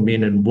recruiting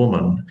men and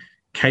women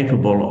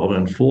capable of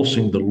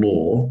enforcing the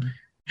law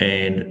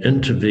and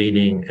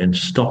intervening and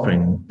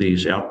stopping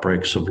these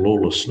outbreaks of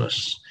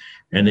lawlessness.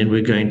 And then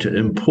we're going to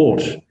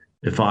import,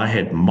 if I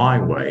had my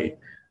way,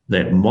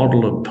 that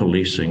model of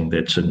policing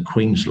that's in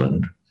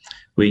Queensland,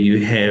 where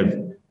you have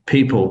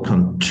people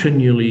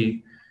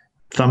continually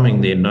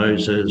thumbing their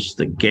noses,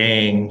 the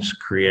gangs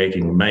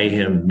creating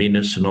mayhem,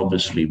 menace, and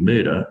obviously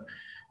murder.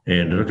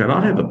 And look,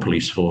 I'd have a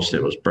police force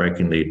that was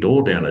breaking their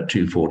door down at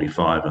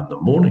 2:45 in the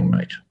morning,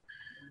 mate.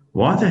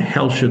 Why the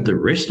hell should the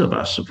rest of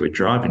us, if we're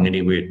driving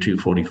anywhere at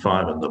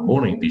 2:45 in the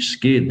morning, be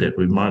scared that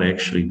we might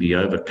actually be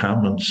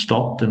overcome and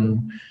stopped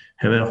and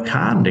have our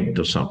car nicked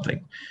or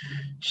something?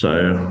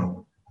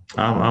 So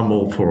I'm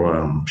all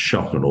for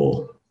shock and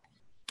awe.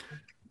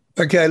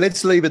 Okay,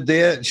 let's leave it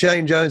there.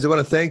 Shane Jones, I want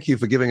to thank you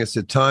for giving us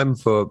the time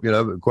for,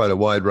 quite a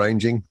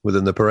wide-ranging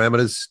within the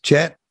parameters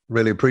chat.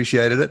 Really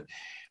appreciated it.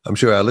 I'm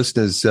sure our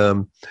listeners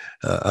are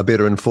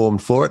better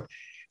informed for it.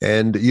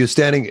 And you're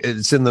standing,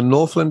 it's in the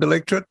Northland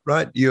electorate,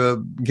 right? You're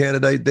a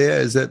candidate there.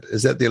 Is that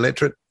the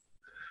electorate?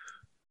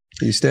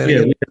 Are you standing?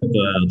 Yeah, we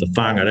have the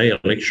Whangarei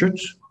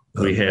electorate.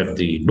 We have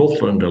the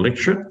Northland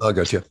electorate. Oh,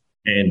 gotcha.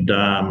 And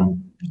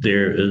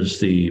there is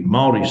the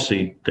Māori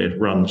seat that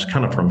runs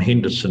kind of from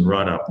Henderson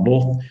right up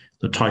north,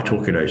 the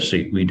Taitokedo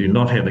seat. We do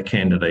not have a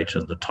candidate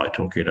in the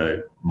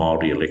Taitokedo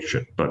Māori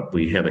electorate, but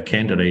we have a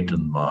candidate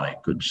in my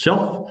good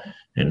self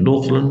in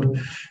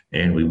Northland,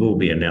 and we will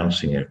be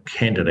announcing a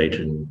candidate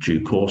in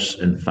due course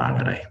in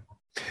Whangarei.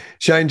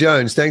 Shane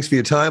Jones, thanks for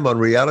your time on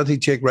Reality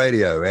Check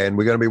Radio, and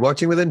we're going to be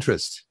watching with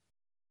interest.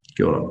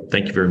 Kia ora.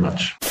 Thank you very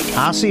much.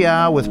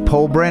 RCR with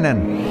Paul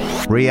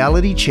Brennan,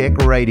 Reality Check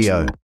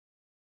Radio.